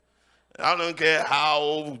home. I don't care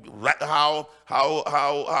how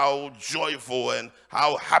joyful and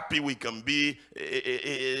how happy we can be.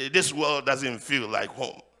 This world doesn't feel like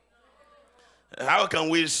home. How can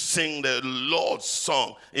we sing the Lord's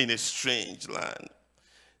song in a strange land?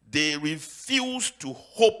 They refused to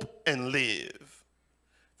hope and live.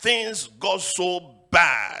 Things got so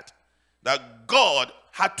bad that God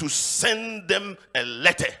had to send them a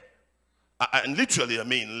letter. And literally, I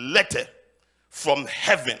mean letter from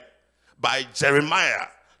heaven by Jeremiah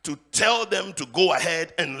to tell them to go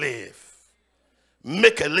ahead and live,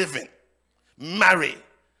 make a living, marry,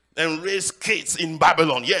 and raise kids in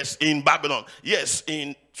Babylon. Yes, in Babylon. Yes,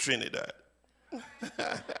 in Trinidad.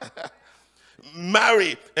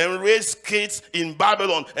 Marry and raise kids in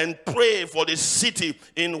Babylon and pray for the city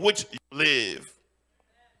in which you live.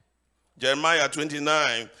 Jeremiah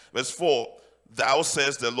 29 verse 4, thou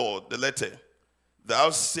says the Lord, the letter,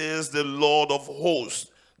 thou says the Lord of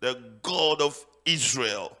hosts, the God of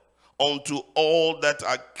Israel, unto all that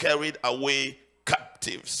are carried away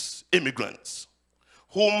captives, immigrants,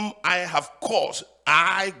 whom I have caused,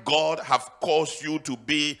 I, God, have caused you to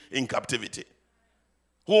be in captivity,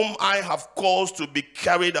 whom I have caused to be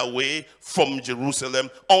carried away from Jerusalem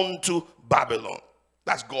unto Babylon.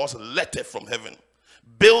 That's God's letter from heaven.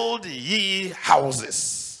 Build ye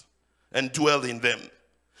houses and dwell in them,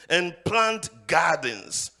 and plant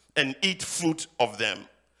gardens and eat fruit of them.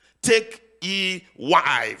 Take ye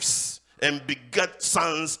wives and beget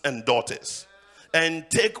sons and daughters, and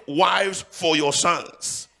take wives for your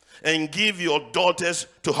sons, and give your daughters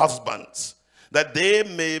to husbands, that they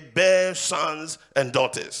may bear sons and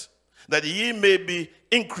daughters, that ye may be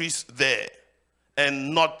increased there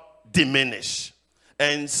and not diminish,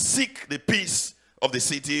 and seek the peace of the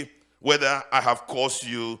city, whether I have caused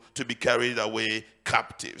you to be carried away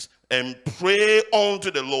captives, and pray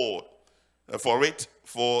unto the Lord for it,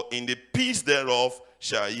 for in the peace thereof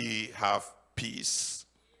shall ye have peace.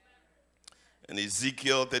 And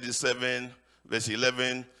Ezekiel 37 verse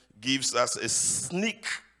 11 gives us a sneak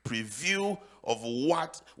preview of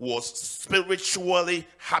what was spiritually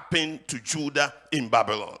happening to Judah in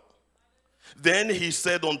Babylon. Then he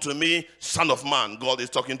said unto me, son of man, God is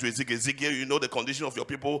talking to Ezekiel. Ezekiel, you know the condition of your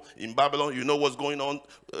people in Babylon. You know what's going on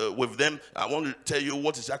with them. I want to tell you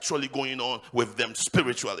what is actually going on with them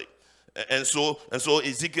spiritually. And so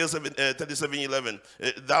Ezekiel 37:11,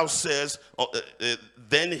 thou says,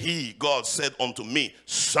 then he, God, said unto me,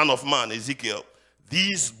 son of man, Ezekiel,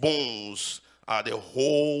 these bones are the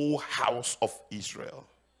whole house of Israel.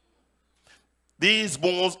 These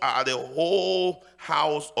bones are the whole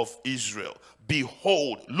house of Israel.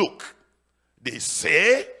 Behold, look, they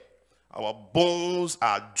say, our bones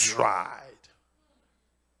are dried.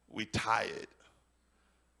 We're tired.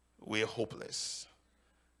 We're hopeless.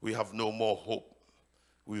 We have no more hope.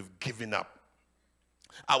 We've given up.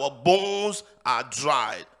 Our bones are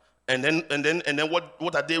dried. And then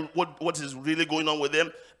what are they? What is really going on with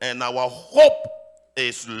them? And our hope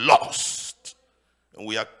is lost. And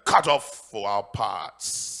we are cut off for our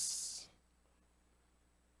parts.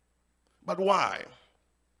 But why?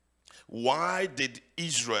 Why did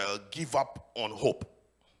Israel give up on hope?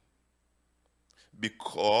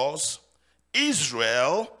 Because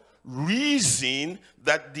Israel reasoned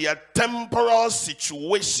that their temporal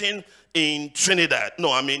situation in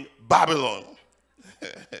Babylon,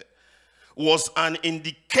 was an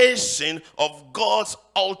indication of God's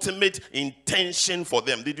ultimate intention for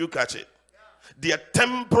them. Did you catch it? Their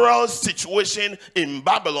temporal situation in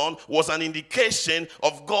Babylon was an indication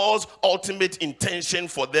of God's ultimate intention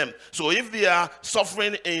for them. So if they are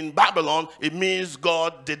suffering in Babylon, it means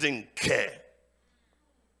God didn't care.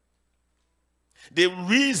 The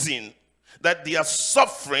reason that their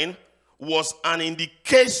suffering was an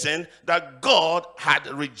indication that God had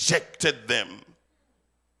rejected them.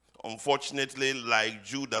 Unfortunately, like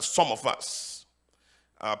Judah, some of us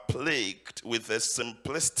are plagued with a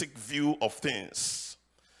simplistic view of things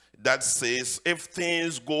that says if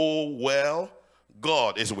things go well,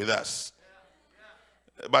 God is with us.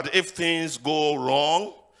 But if things go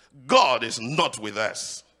wrong, God is not with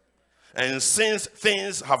us. And since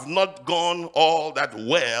things have not gone all that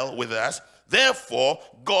well with us, therefore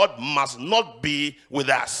God must not be with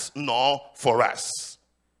us nor for us.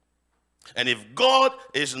 And if God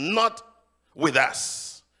is not with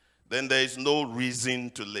us, then there is no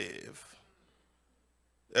reason to live.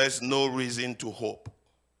 There's no reason to hope.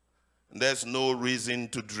 There's no reason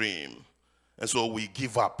to dream. And so we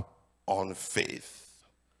give up on faith.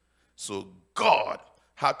 So God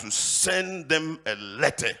had to send them a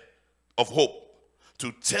letter of hope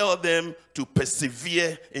to tell them to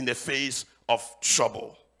persevere in the face of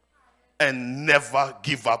trouble and never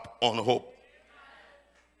give up on hope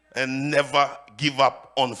and never give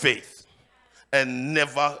up on faith and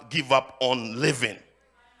never give up on living.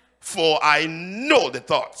 For I know the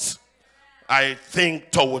thoughts I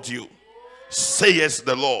think toward you, says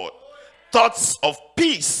the Lord, thoughts of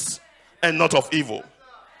peace and not of evil,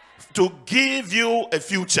 to give you a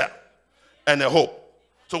future and a hope.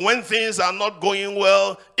 So when things are not going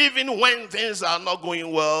well, even when things are not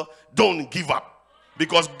going well, don't give up,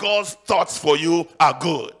 because God's thoughts for you are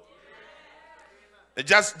good.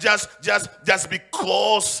 Just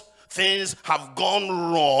because things have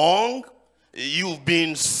gone wrong, you've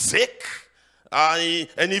been sick and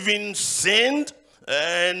even sinned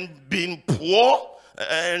and been poor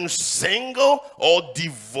and single or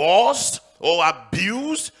divorced or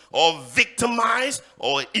abused or victimized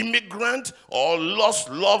or immigrant or lost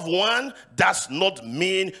loved one, does not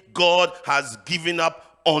mean God has given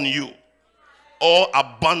up on you or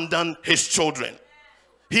abandoned his children.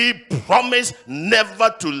 He promised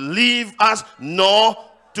never to leave us nor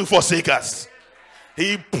to forsake us.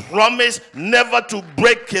 He promised never to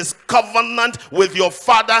break his covenant with your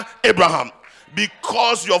father Abraham.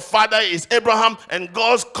 Because your father is Abraham and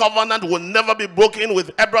God's covenant will never be broken with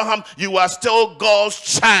Abraham, you are still God's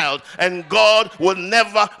child, and God will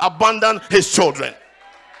never abandon his children.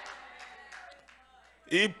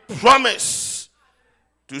 He promised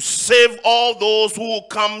to save all those who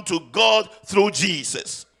come to God through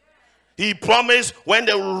Jesus. He promised when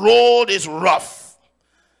the road is rough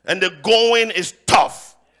and the going is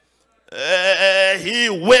tough, he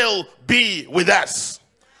will be with us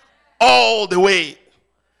all the way.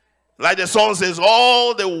 Like the song says,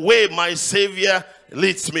 all the way my Savior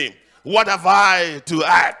leads me. What have I to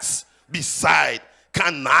ask beside?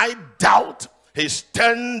 Can I doubt his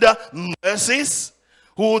tender mercies,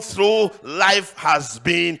 who through life has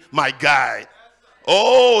been my guide?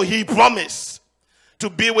 Oh, he promised to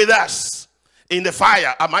be with us in the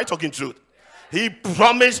fire. Am I talking truth? He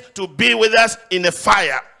promised to be with us in the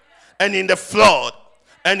fire and in the flood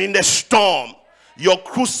and in the storm. Your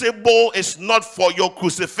crucible is not for your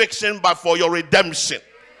crucifixion, but for your redemption.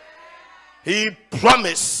 He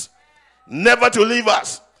promised never to leave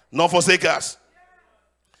us nor forsake us.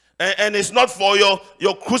 And it's not for your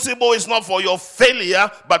crucible is not for your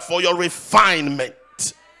failure, but for your refinement.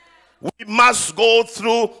 We must go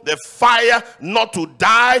through the fire not to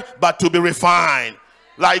die, but to be refined,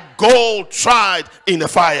 like gold tried in the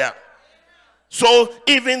fire. So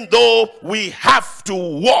even though we have to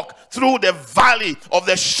walk through the valley of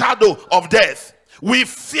the shadow of death, we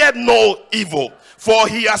fear no evil, for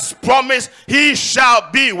he has promised he shall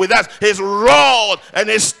be with us. His rod and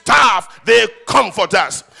his staff, they comfort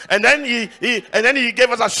us. And then he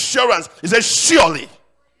gave us assurance. He said,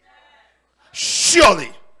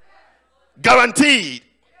 surely, guaranteed,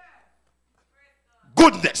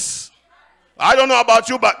 goodness. I don't know about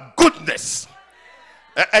you, but goodness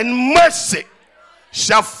and mercy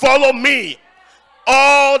shall follow me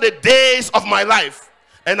all the days of my life,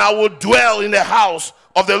 and I will dwell in the house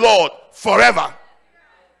of the Lord forever.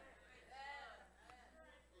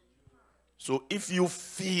 So if you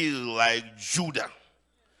feel like Judah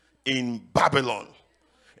in Babylon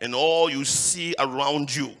and all you see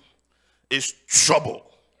around you is trouble,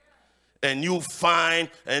 and you find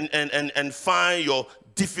find your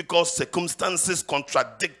difficult circumstances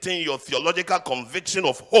contradicting your theological conviction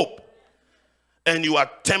of hope, and you are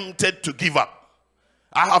tempted to give up,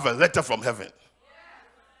 I have a letter from heaven,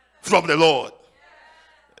 from the Lord,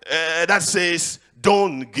 that says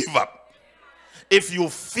don't give up. If you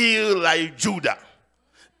feel like Judah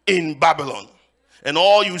in Babylon and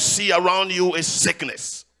all you see around you is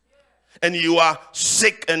sickness, and you are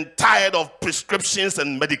sick and tired of prescriptions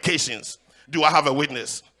and medications, do I have a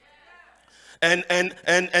witness?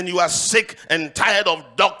 and you are sick and tired of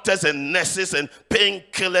doctors and nurses and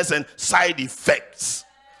painkillers and side effects.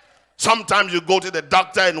 Sometimes you go to the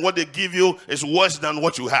doctor and what they give you is worse than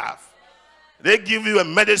what you have. They give you a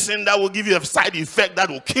medicine that will give you a side effect that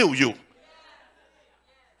will kill you.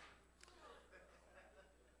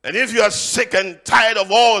 And if you are sick and tired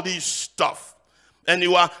of all this stuff and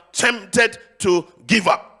you are tempted to give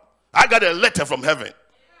up, I got a letter from heaven.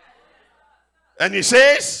 And he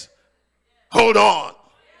says, hold on.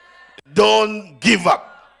 Don't give up.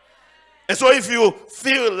 And so if you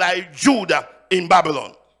feel like Judah in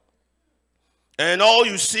Babylon, and all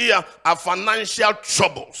you see are financial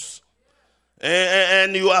troubles,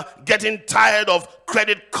 and you are getting tired of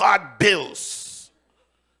credit card bills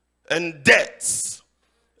and debts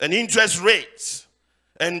and interest rates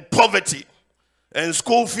and poverty and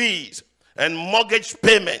school fees and mortgage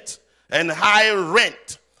payment and high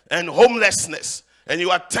rent and homelessness, and you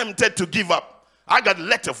are tempted to give up, I got a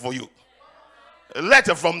letter for you. A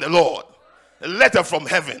letter from the Lord. A letter from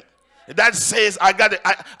heaven. That says,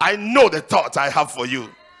 I know the thoughts I have for you.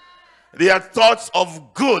 They are thoughts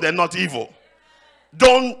of good and not evil.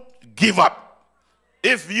 Don't give up.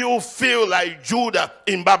 If you feel like Judah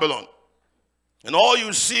in Babylon, and all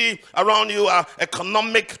you see around you are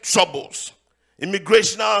economic troubles,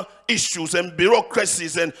 immigrational issues and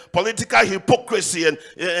bureaucracies and political hypocrisy and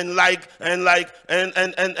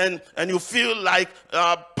you feel like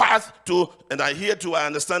path to, and I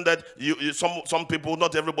understand that some people,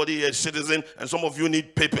 not everybody is citizen, and some of you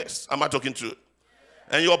need papers. Am I talking true?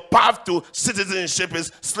 And your path to citizenship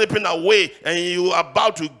is slipping away and you are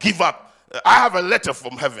about to give up. I have a letter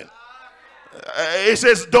from heaven. It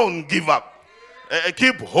says don't give up.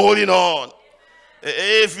 Keep holding on.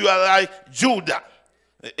 If you are like Judah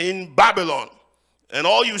in Babylon and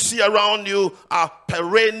all you see around you are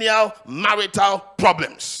perennial marital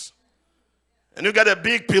problems, and you got a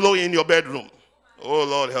big pillow in your bedroom, oh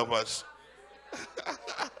Lord help us.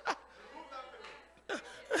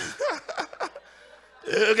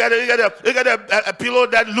 You got a pillow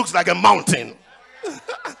that looks like a mountain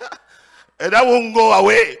and that won't go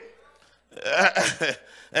away.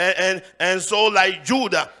 And so like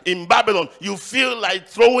Judah in Babylon, you feel like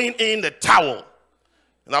throwing in the towel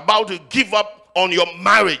and about to give up on your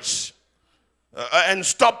marriage and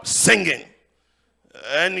stop singing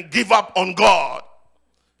and give up on God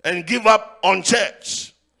and give up on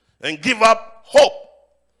church and give up hope.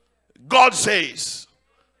 God says,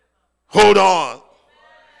 hold on.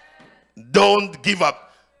 Don't give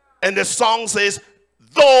up. And the song says,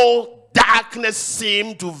 though darkness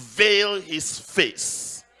seemed to veil his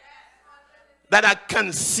face, that I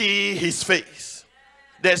can see his face.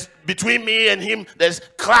 There's between me and him, there's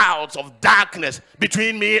clouds of darkness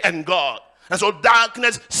between me and God. And so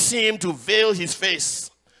darkness seemed to veil his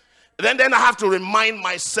face. Then I have to remind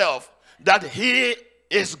myself that he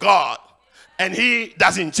is God and he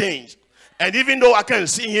doesn't change. And even though I can't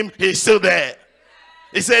see him, he's still there.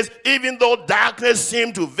 He says, even though darkness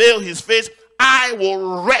seemed to veil his face, I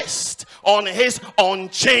will rest on his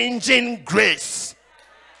unchanging grace.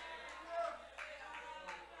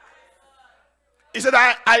 He said,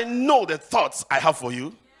 I know the thoughts I have for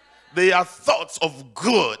you. They are thoughts of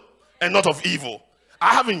good and not of evil.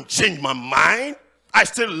 I haven't changed my mind. I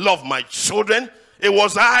still love my children. It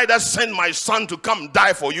was I that sent my son to come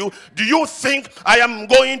die for you. Do you think I am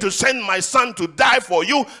going to send my son to die for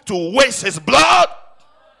you to waste his blood?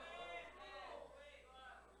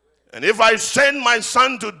 And if I send my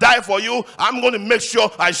son to die for you, I'm going to make sure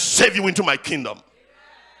I save you into my kingdom.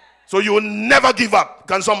 So you will never give up.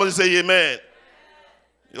 Can somebody say amen?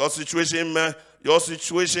 Your situation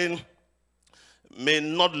may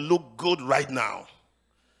not look good right now.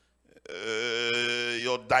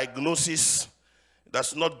 Your diagnosis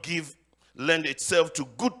does not lend itself to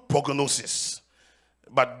good prognosis.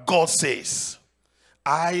 But God says,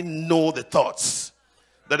 I know the thoughts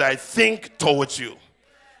that I think towards you.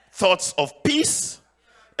 Thoughts of peace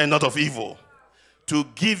and not of evil. To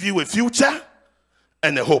give you a future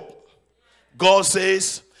and a hope. God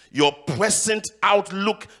says, your present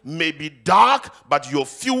outlook may be dark, but your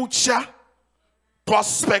future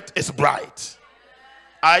prospect is bright.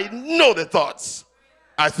 I know the thoughts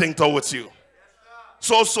I think towards you.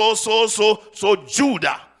 So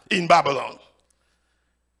Judah in Babylon.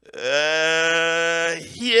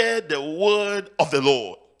 Hear the word of the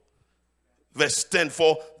Lord. Verse 10,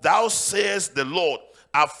 for thou sayest the Lord,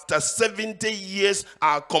 after 70 years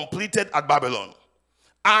are completed at Babylon,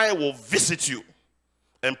 I will visit you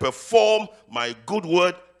and perform my good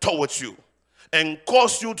word towards you and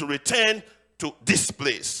cause you to return to this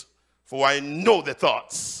place. For I know the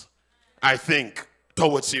thoughts I think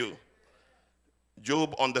towards you.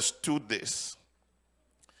 Job understood this,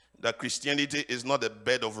 that Christianity is not a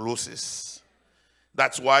bed of roses.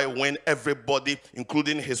 That's why when everybody,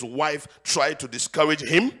 including his wife, tried to discourage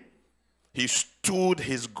him, he stood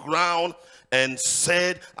his ground and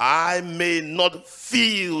said, I may not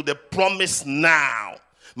feel the promise now.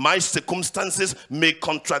 My circumstances may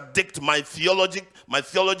contradict my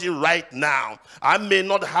theology right now. I may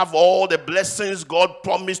not have all the blessings God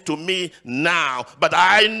promised to me now, but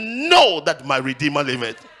I know that my Redeemer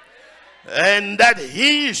liveth, and that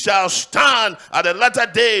he shall stand at the latter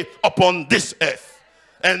day upon this earth.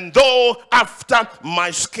 And though after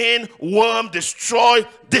my skin worm destroy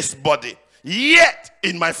this body, yet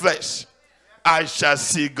in my flesh I shall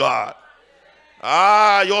see God.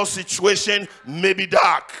 Your situation may be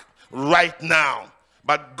dark right now,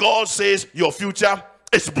 but God says your future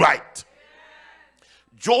is bright.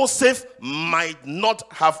 Joseph might not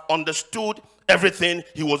have understood everything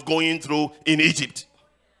he was going through in Egypt,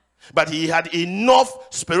 but he had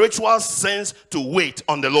enough spiritual sense to wait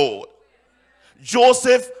on the Lord.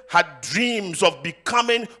 Joseph had dreams of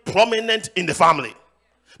becoming prominent in the family,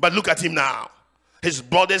 but look at him now. His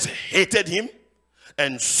brothers hated him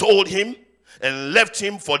and sold him and left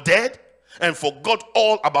him for dead and forgot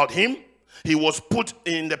all about him. He was put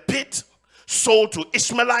in the pit, sold to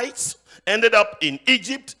Ishmaelites, ended up in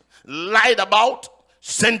Egypt, lied about,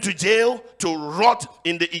 sent to jail to rot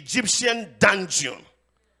in the Egyptian dungeon.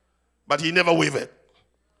 But he never wavered.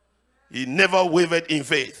 He never wavered in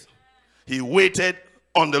faith. He waited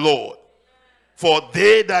on the Lord. For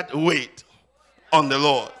they that wait on the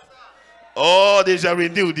Lord, oh, they shall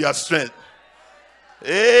renew their strength.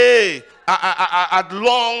 Hey, at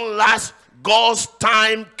long last, God's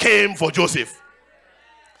time came for Joseph.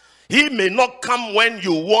 He may not come when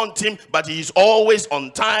you want him, but he is always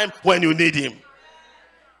on time when you need him.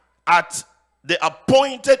 At the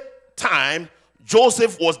appointed time,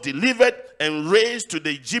 Joseph was delivered and raised to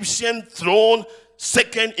the Egyptian throne,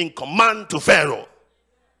 second in command to Pharaoh.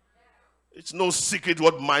 It's no secret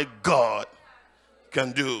what my God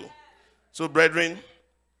can do. So, brethren,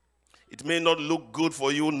 it may not look good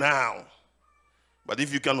for you now, but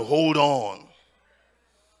if you can hold on,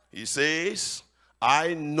 he says,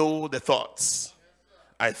 I know the thoughts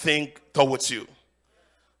I think towards you,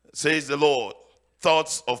 says the Lord,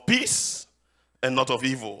 thoughts of peace and not of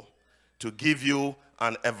evil, to give you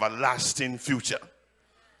an everlasting future.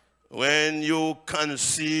 When you can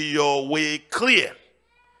see your way clear,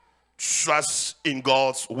 trust in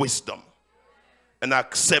God's wisdom and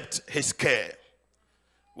accept his care.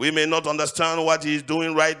 We may not understand what he's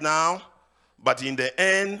doing right now, but in the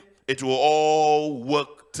end, it will all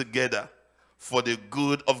work together for the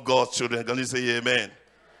good of God's children. Can you say amen?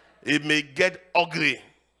 It may get ugly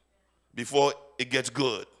before it gets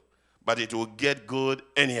good, but it will get good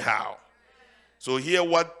anyhow. So hear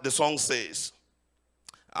what the song says.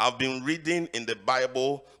 I've been reading in the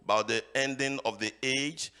Bible about the ending of the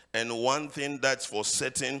age, and one thing that's for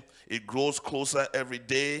certain, it grows closer every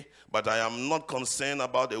day, but I am not concerned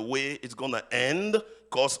about the way it's going to end,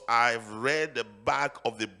 because I've read the back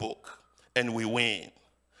of the book, and we win.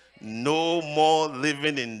 No more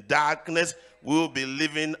living in darkness. We'll be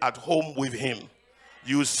living at home with him.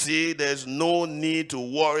 You see, there's no need to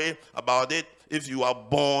worry about it if you are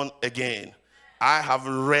born again. I have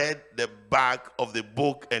read the back of the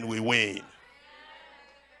book and we win.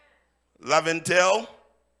 Laventille,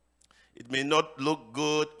 it may not look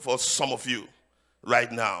good for some of you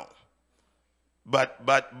right now. But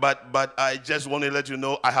I just want to let you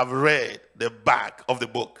know I have read the back of the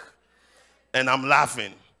book. And I'm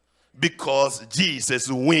laughing because Jesus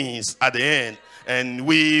wins at the end. And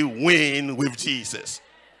we win with Jesus.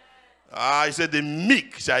 He said the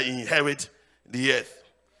meek shall inherit the earth.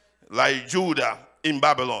 Like Judah in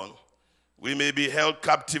Babylon, we may be held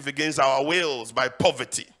captive against our wills by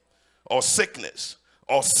poverty or sickness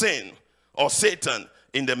or sin or Satan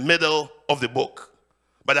in the middle of the book.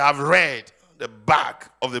 But I've read the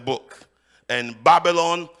back of the book, and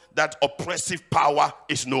Babylon, that oppressive power,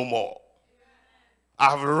 is no more.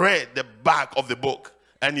 I've read the back of the book,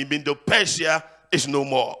 and Medo-Persia is no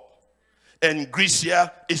more, and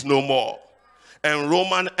Grecia is no more, and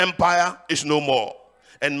Roman Empire is no more,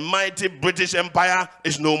 and mighty British Empire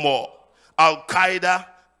is no more. Al-Qaeda,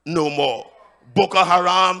 no more. Boko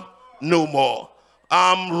Haram, no more.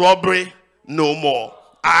 Armed robbery, no more.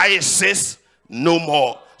 ISIS, no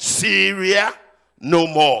more. Syria, no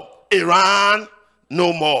more. Iran,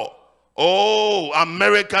 no more. Oh,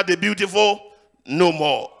 America the beautiful, no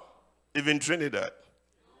more. Even Trinidad.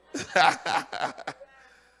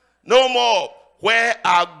 No more. Where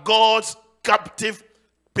are God's captive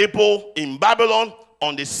people in Babylon?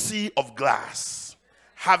 On the sea of glass.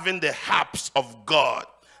 having the harps of God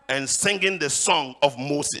and singing the song of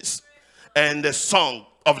Moses and the song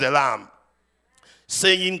of the Lamb,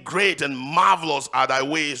 saying, great and marvelous are thy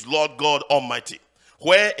ways, Lord God Almighty.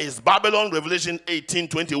 Where is Babylon? Revelation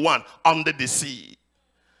 18:21. Under the sea.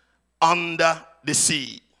 Under the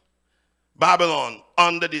sea. Babylon,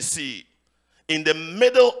 under the sea. In the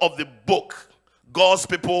middle of the book, God's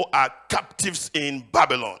people are captives in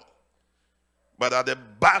Babylon. But at the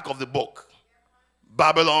back of the book,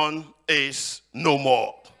 Babylon is no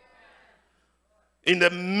more. In the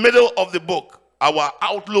middle of the book, our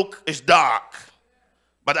outlook is dark.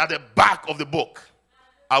 But at the back of the book,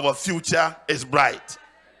 our future is bright.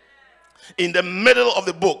 In the middle of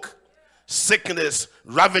the book, sickness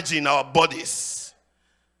ravaging our bodies.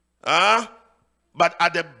 But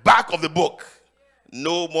at the back of the book,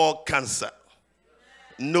 no more cancer,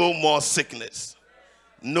 no more sickness,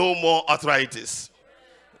 no more arthritis,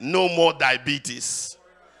 no more diabetes,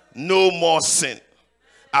 no more sin.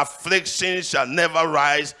 Affliction shall never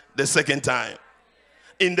rise the second time.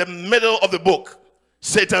 In the middle of the book,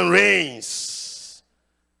 Satan reigns.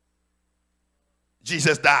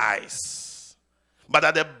 Jesus dies. But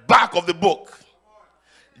at the back of the book,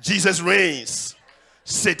 Jesus reigns.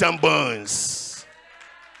 Satan burns.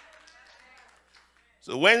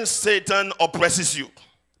 So when Satan oppresses you,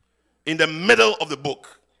 in the middle of the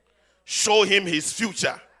book, show him his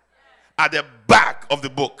future. At the back of the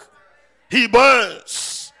book, he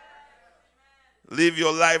burns. Live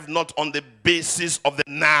your life not on the basis of the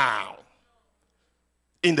now,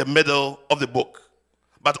 in the middle of the book,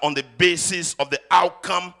 but on the basis of the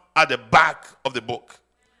outcome at the back of the book.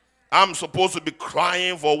 I'm supposed to be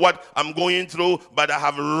crying for what I'm going through, but I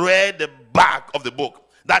have read the back of the book.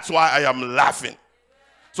 That's why I am laughing.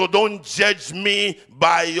 So don't judge me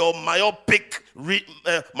by your myopic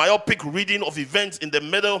reading of events in the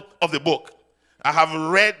middle of the book. I have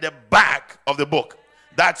read the back of the book.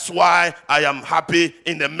 That's why I am happy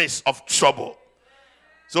in the midst of trouble.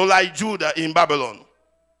 So like Judah in Babylon,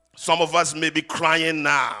 some of us may be crying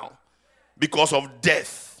now because of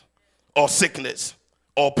death or sickness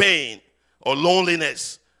or pain or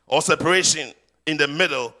loneliness or separation in the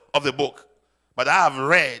middle of the book. But I have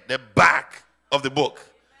read the back of the book.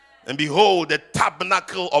 And behold, the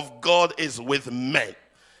tabernacle of God is with men,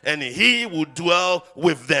 and he will dwell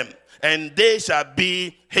with them, and they shall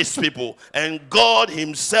be his people, and God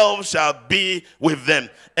himself shall be with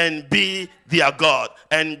them and be their God,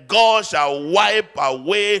 and God shall wipe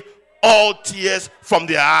away all tears from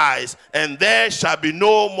their eyes, and there shall be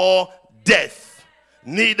no more death,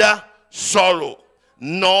 neither sorrow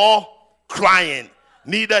nor crying,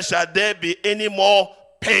 neither shall there be any more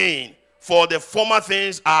pain, for the former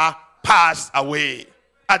things are passed away.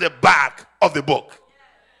 At the back of the book.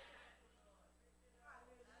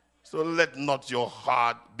 So let not your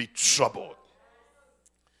heart be troubled.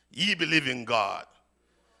 Ye believe in God,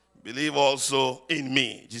 believe also in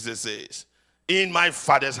me. Jesus says, in my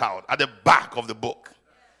Father's house, at the back of the book,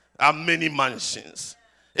 are many mansions.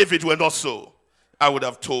 If it were not so, I would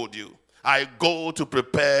have told you. I go to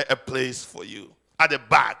prepare a place for you. At the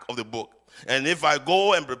back of the book. And if I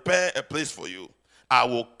go and prepare a place for you, I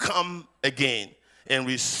will come again and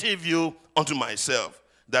receive you unto myself,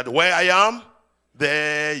 that where I am,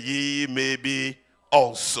 there ye may be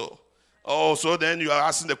also. Oh, so then you are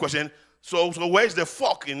asking the question, so where's the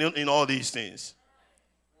fork in all these things?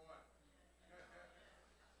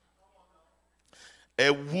 A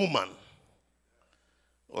woman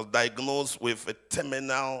was diagnosed with a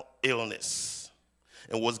terminal illness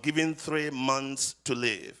and was given 3 months to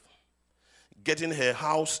live. Getting her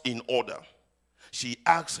house in order, she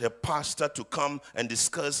asked her pastor to come and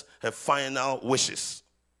discuss her final wishes.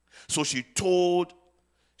 So she told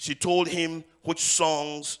him which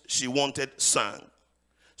songs she wanted sung,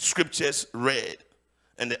 scriptures read,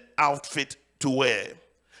 and the outfit to wear.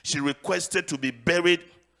 She requested to be buried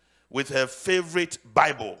with her favorite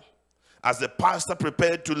Bible. As the pastor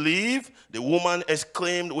prepared to leave, the woman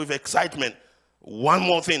exclaimed with excitement, "One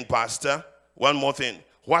more thing, pastor, one more thing."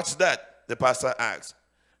 "What's that?" the pastor asked.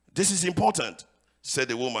 "This is important," said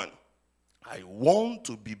the woman. "I want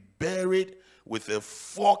to be buried with a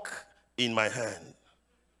fork in my hand."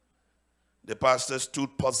 The pastor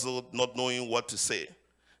stood puzzled, not knowing what to say.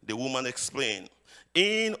 The woman explained,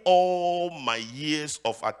 "In all my years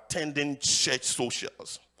of attending church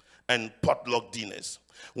socials and potluck dinners,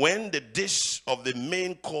 when the dish of the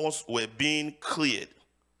main course were being cleared,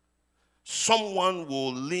 someone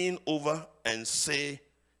will lean over and say,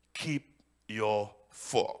 'Keep your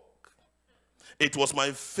fork.' It was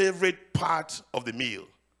my favorite part of the meal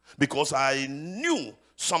because I knew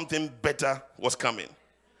something better was coming.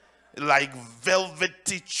 like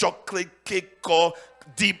velvety chocolate cake or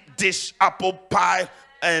deep dish apple pie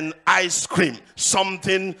and ice cream.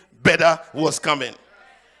 Something better was coming.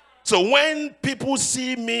 So when people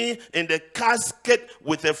see me in the casket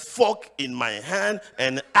with a fork in my hand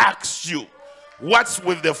and ask you, what's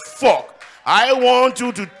with the fork? I want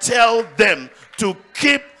you to tell them to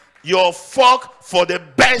keep your fork, for the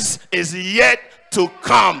best is yet to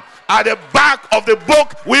come. At the back of the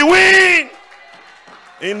book, we win.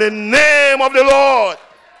 In the name of the Lord.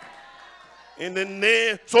 In the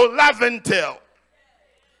name. So Laventille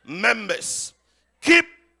members, keep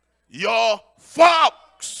your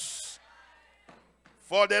forks,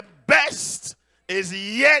 for the best is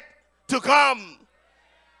yet to come.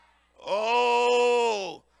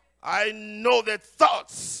 Oh, I know the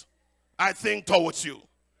thoughts I think towards you.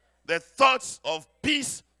 The thoughts of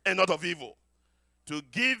peace and not of evil, to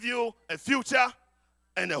give you a future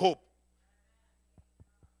and a hope.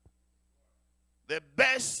 The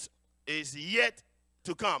best is yet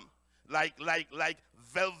to come. Like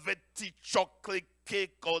velvety chocolate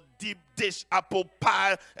cake or deep dish apple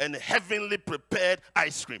pie and heavenly prepared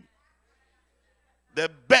ice cream. The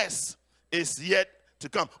best is yet to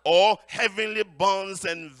come. Or heavenly buns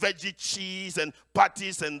and veggie cheese and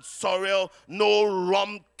patties and sorrel. No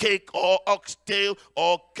rum cake or oxtail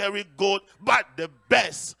or curry goat. But the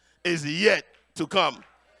best is yet to come.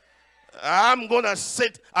 I'm going to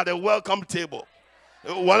sit at the welcome table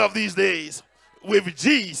one of these days with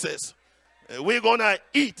Jesus. We're going to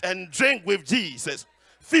eat and drink with Jesus.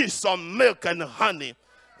 Feast on milk and honey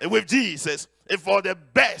with Jesus. For the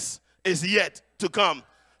best is yet to come.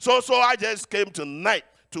 So I just came tonight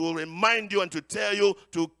to remind you and to tell you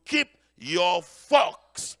to keep your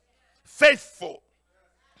forks faithful,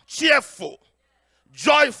 cheerful,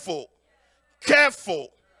 joyful, careful,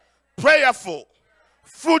 prayerful,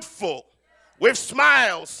 fruitful, with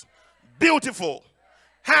smiles, beautiful,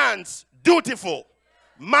 hands dutiful,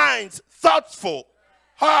 minds thoughtful,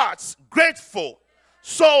 hearts grateful,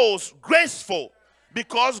 souls graceful,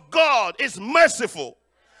 because God is merciful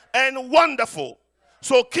and wonderful.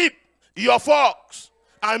 So keep your forks,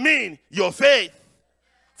 your faith,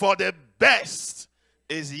 for the best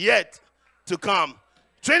is yet to come.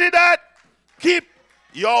 Trinidad, keep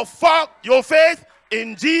your fork, your faith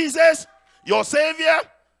in Jesus, your Savior,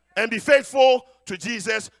 and be faithful to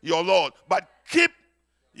Jesus, your Lord. But keep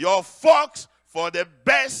your forks, for the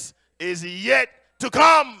best is yet to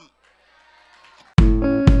come.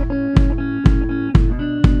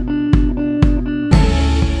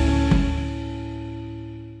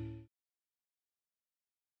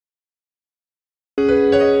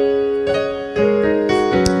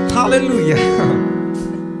 Hallelujah.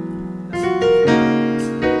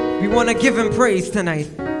 We want to give him praise tonight.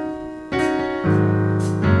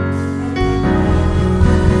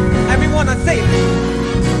 And we want to say this.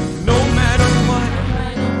 No matter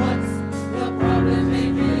what's the problem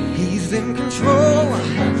may be, he's in control.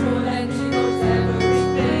 And he knows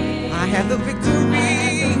everything. I have the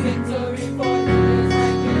victory. For he is my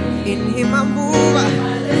king. In him I move. I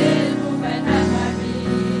live, move, and have my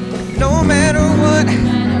being. No matter what, No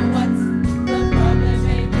matter what's the problem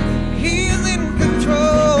may be, he's in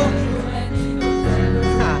control. and he knows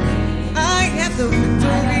everything. I have the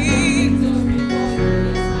victory.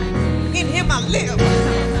 In him I live.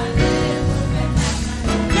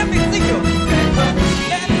 Let me sing you. Let the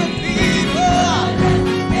people.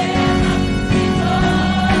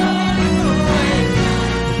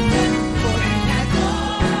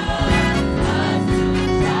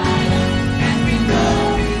 And we know.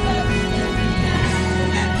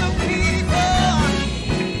 Let the people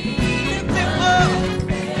lift him up.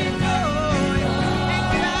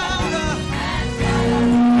 Encounter.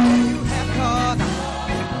 You have called.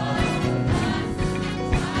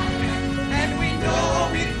 And we know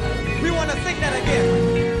we want to sing that again.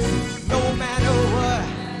 No matter what,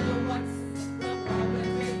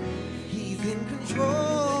 he's in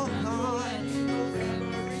control.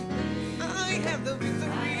 I have the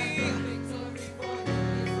victory.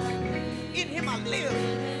 In him I live.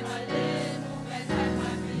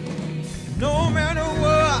 No matter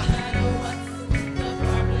what,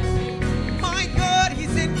 my God,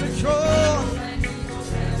 he's in control.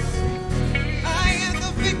 I have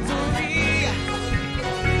the victory.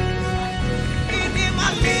 In him I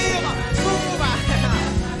live, move.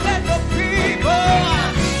 Let the people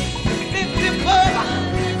lift him up.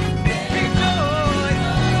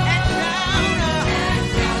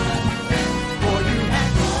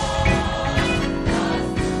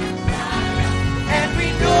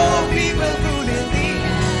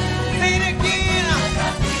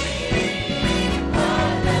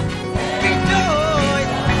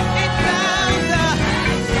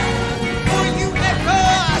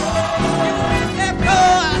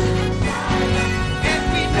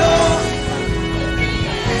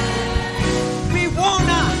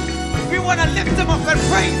 want to lift him up and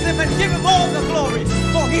praise him and give him all the glory,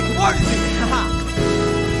 for he's worthy.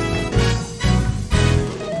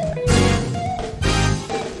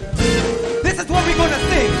 This is what we're going to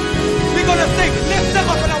sing. We're going to sing, lift him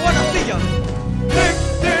up, and I want to see you.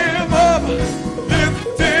 Lift him up,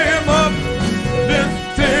 lift him up,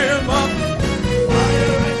 lift him up.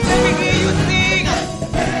 Let me hear you sing,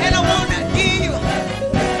 and I want to hear you.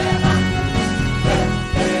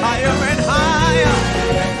 Higher and higher,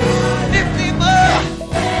 lift him up.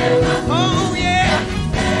 Oh yeah,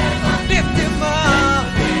 lift him up.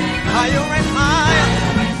 Higher and higher.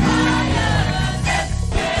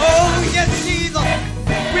 Oh yes, Jesus,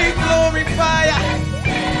 we glorify you.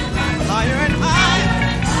 Higher and higher,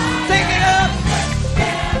 take it up.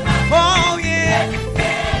 Oh yeah,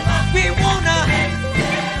 we wanna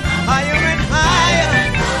higher and higher.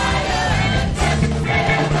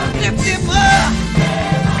 Lift him up.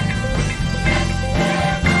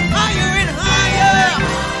 Higher and higher.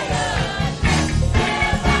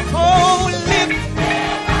 Oh, lift.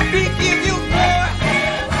 We give you glory.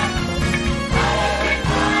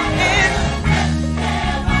 And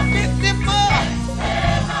lift him up.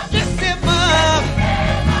 Lift him up.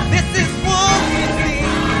 This is what we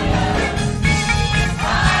sing.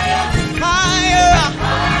 Higher.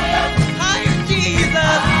 Higher,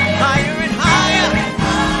 Jesus. Higher and higher.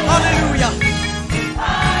 Hallelujah.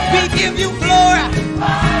 We give you glory.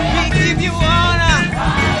 We give you honor.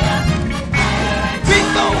 We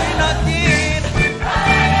go in again.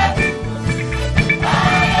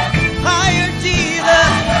 Higher,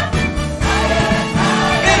 Jesus.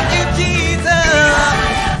 Thank you, Jesus.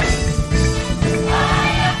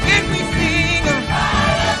 And we sing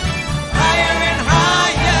higher and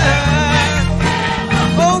higher.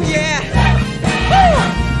 Oh yeah. Woo.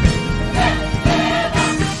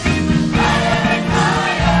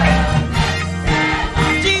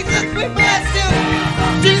 Jesus, we bless you.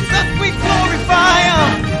 Jesus, we glorify you.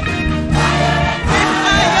 And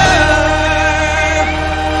higher.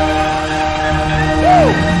 Woo.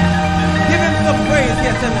 Give him some praise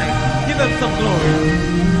here tonight. Give him some glory.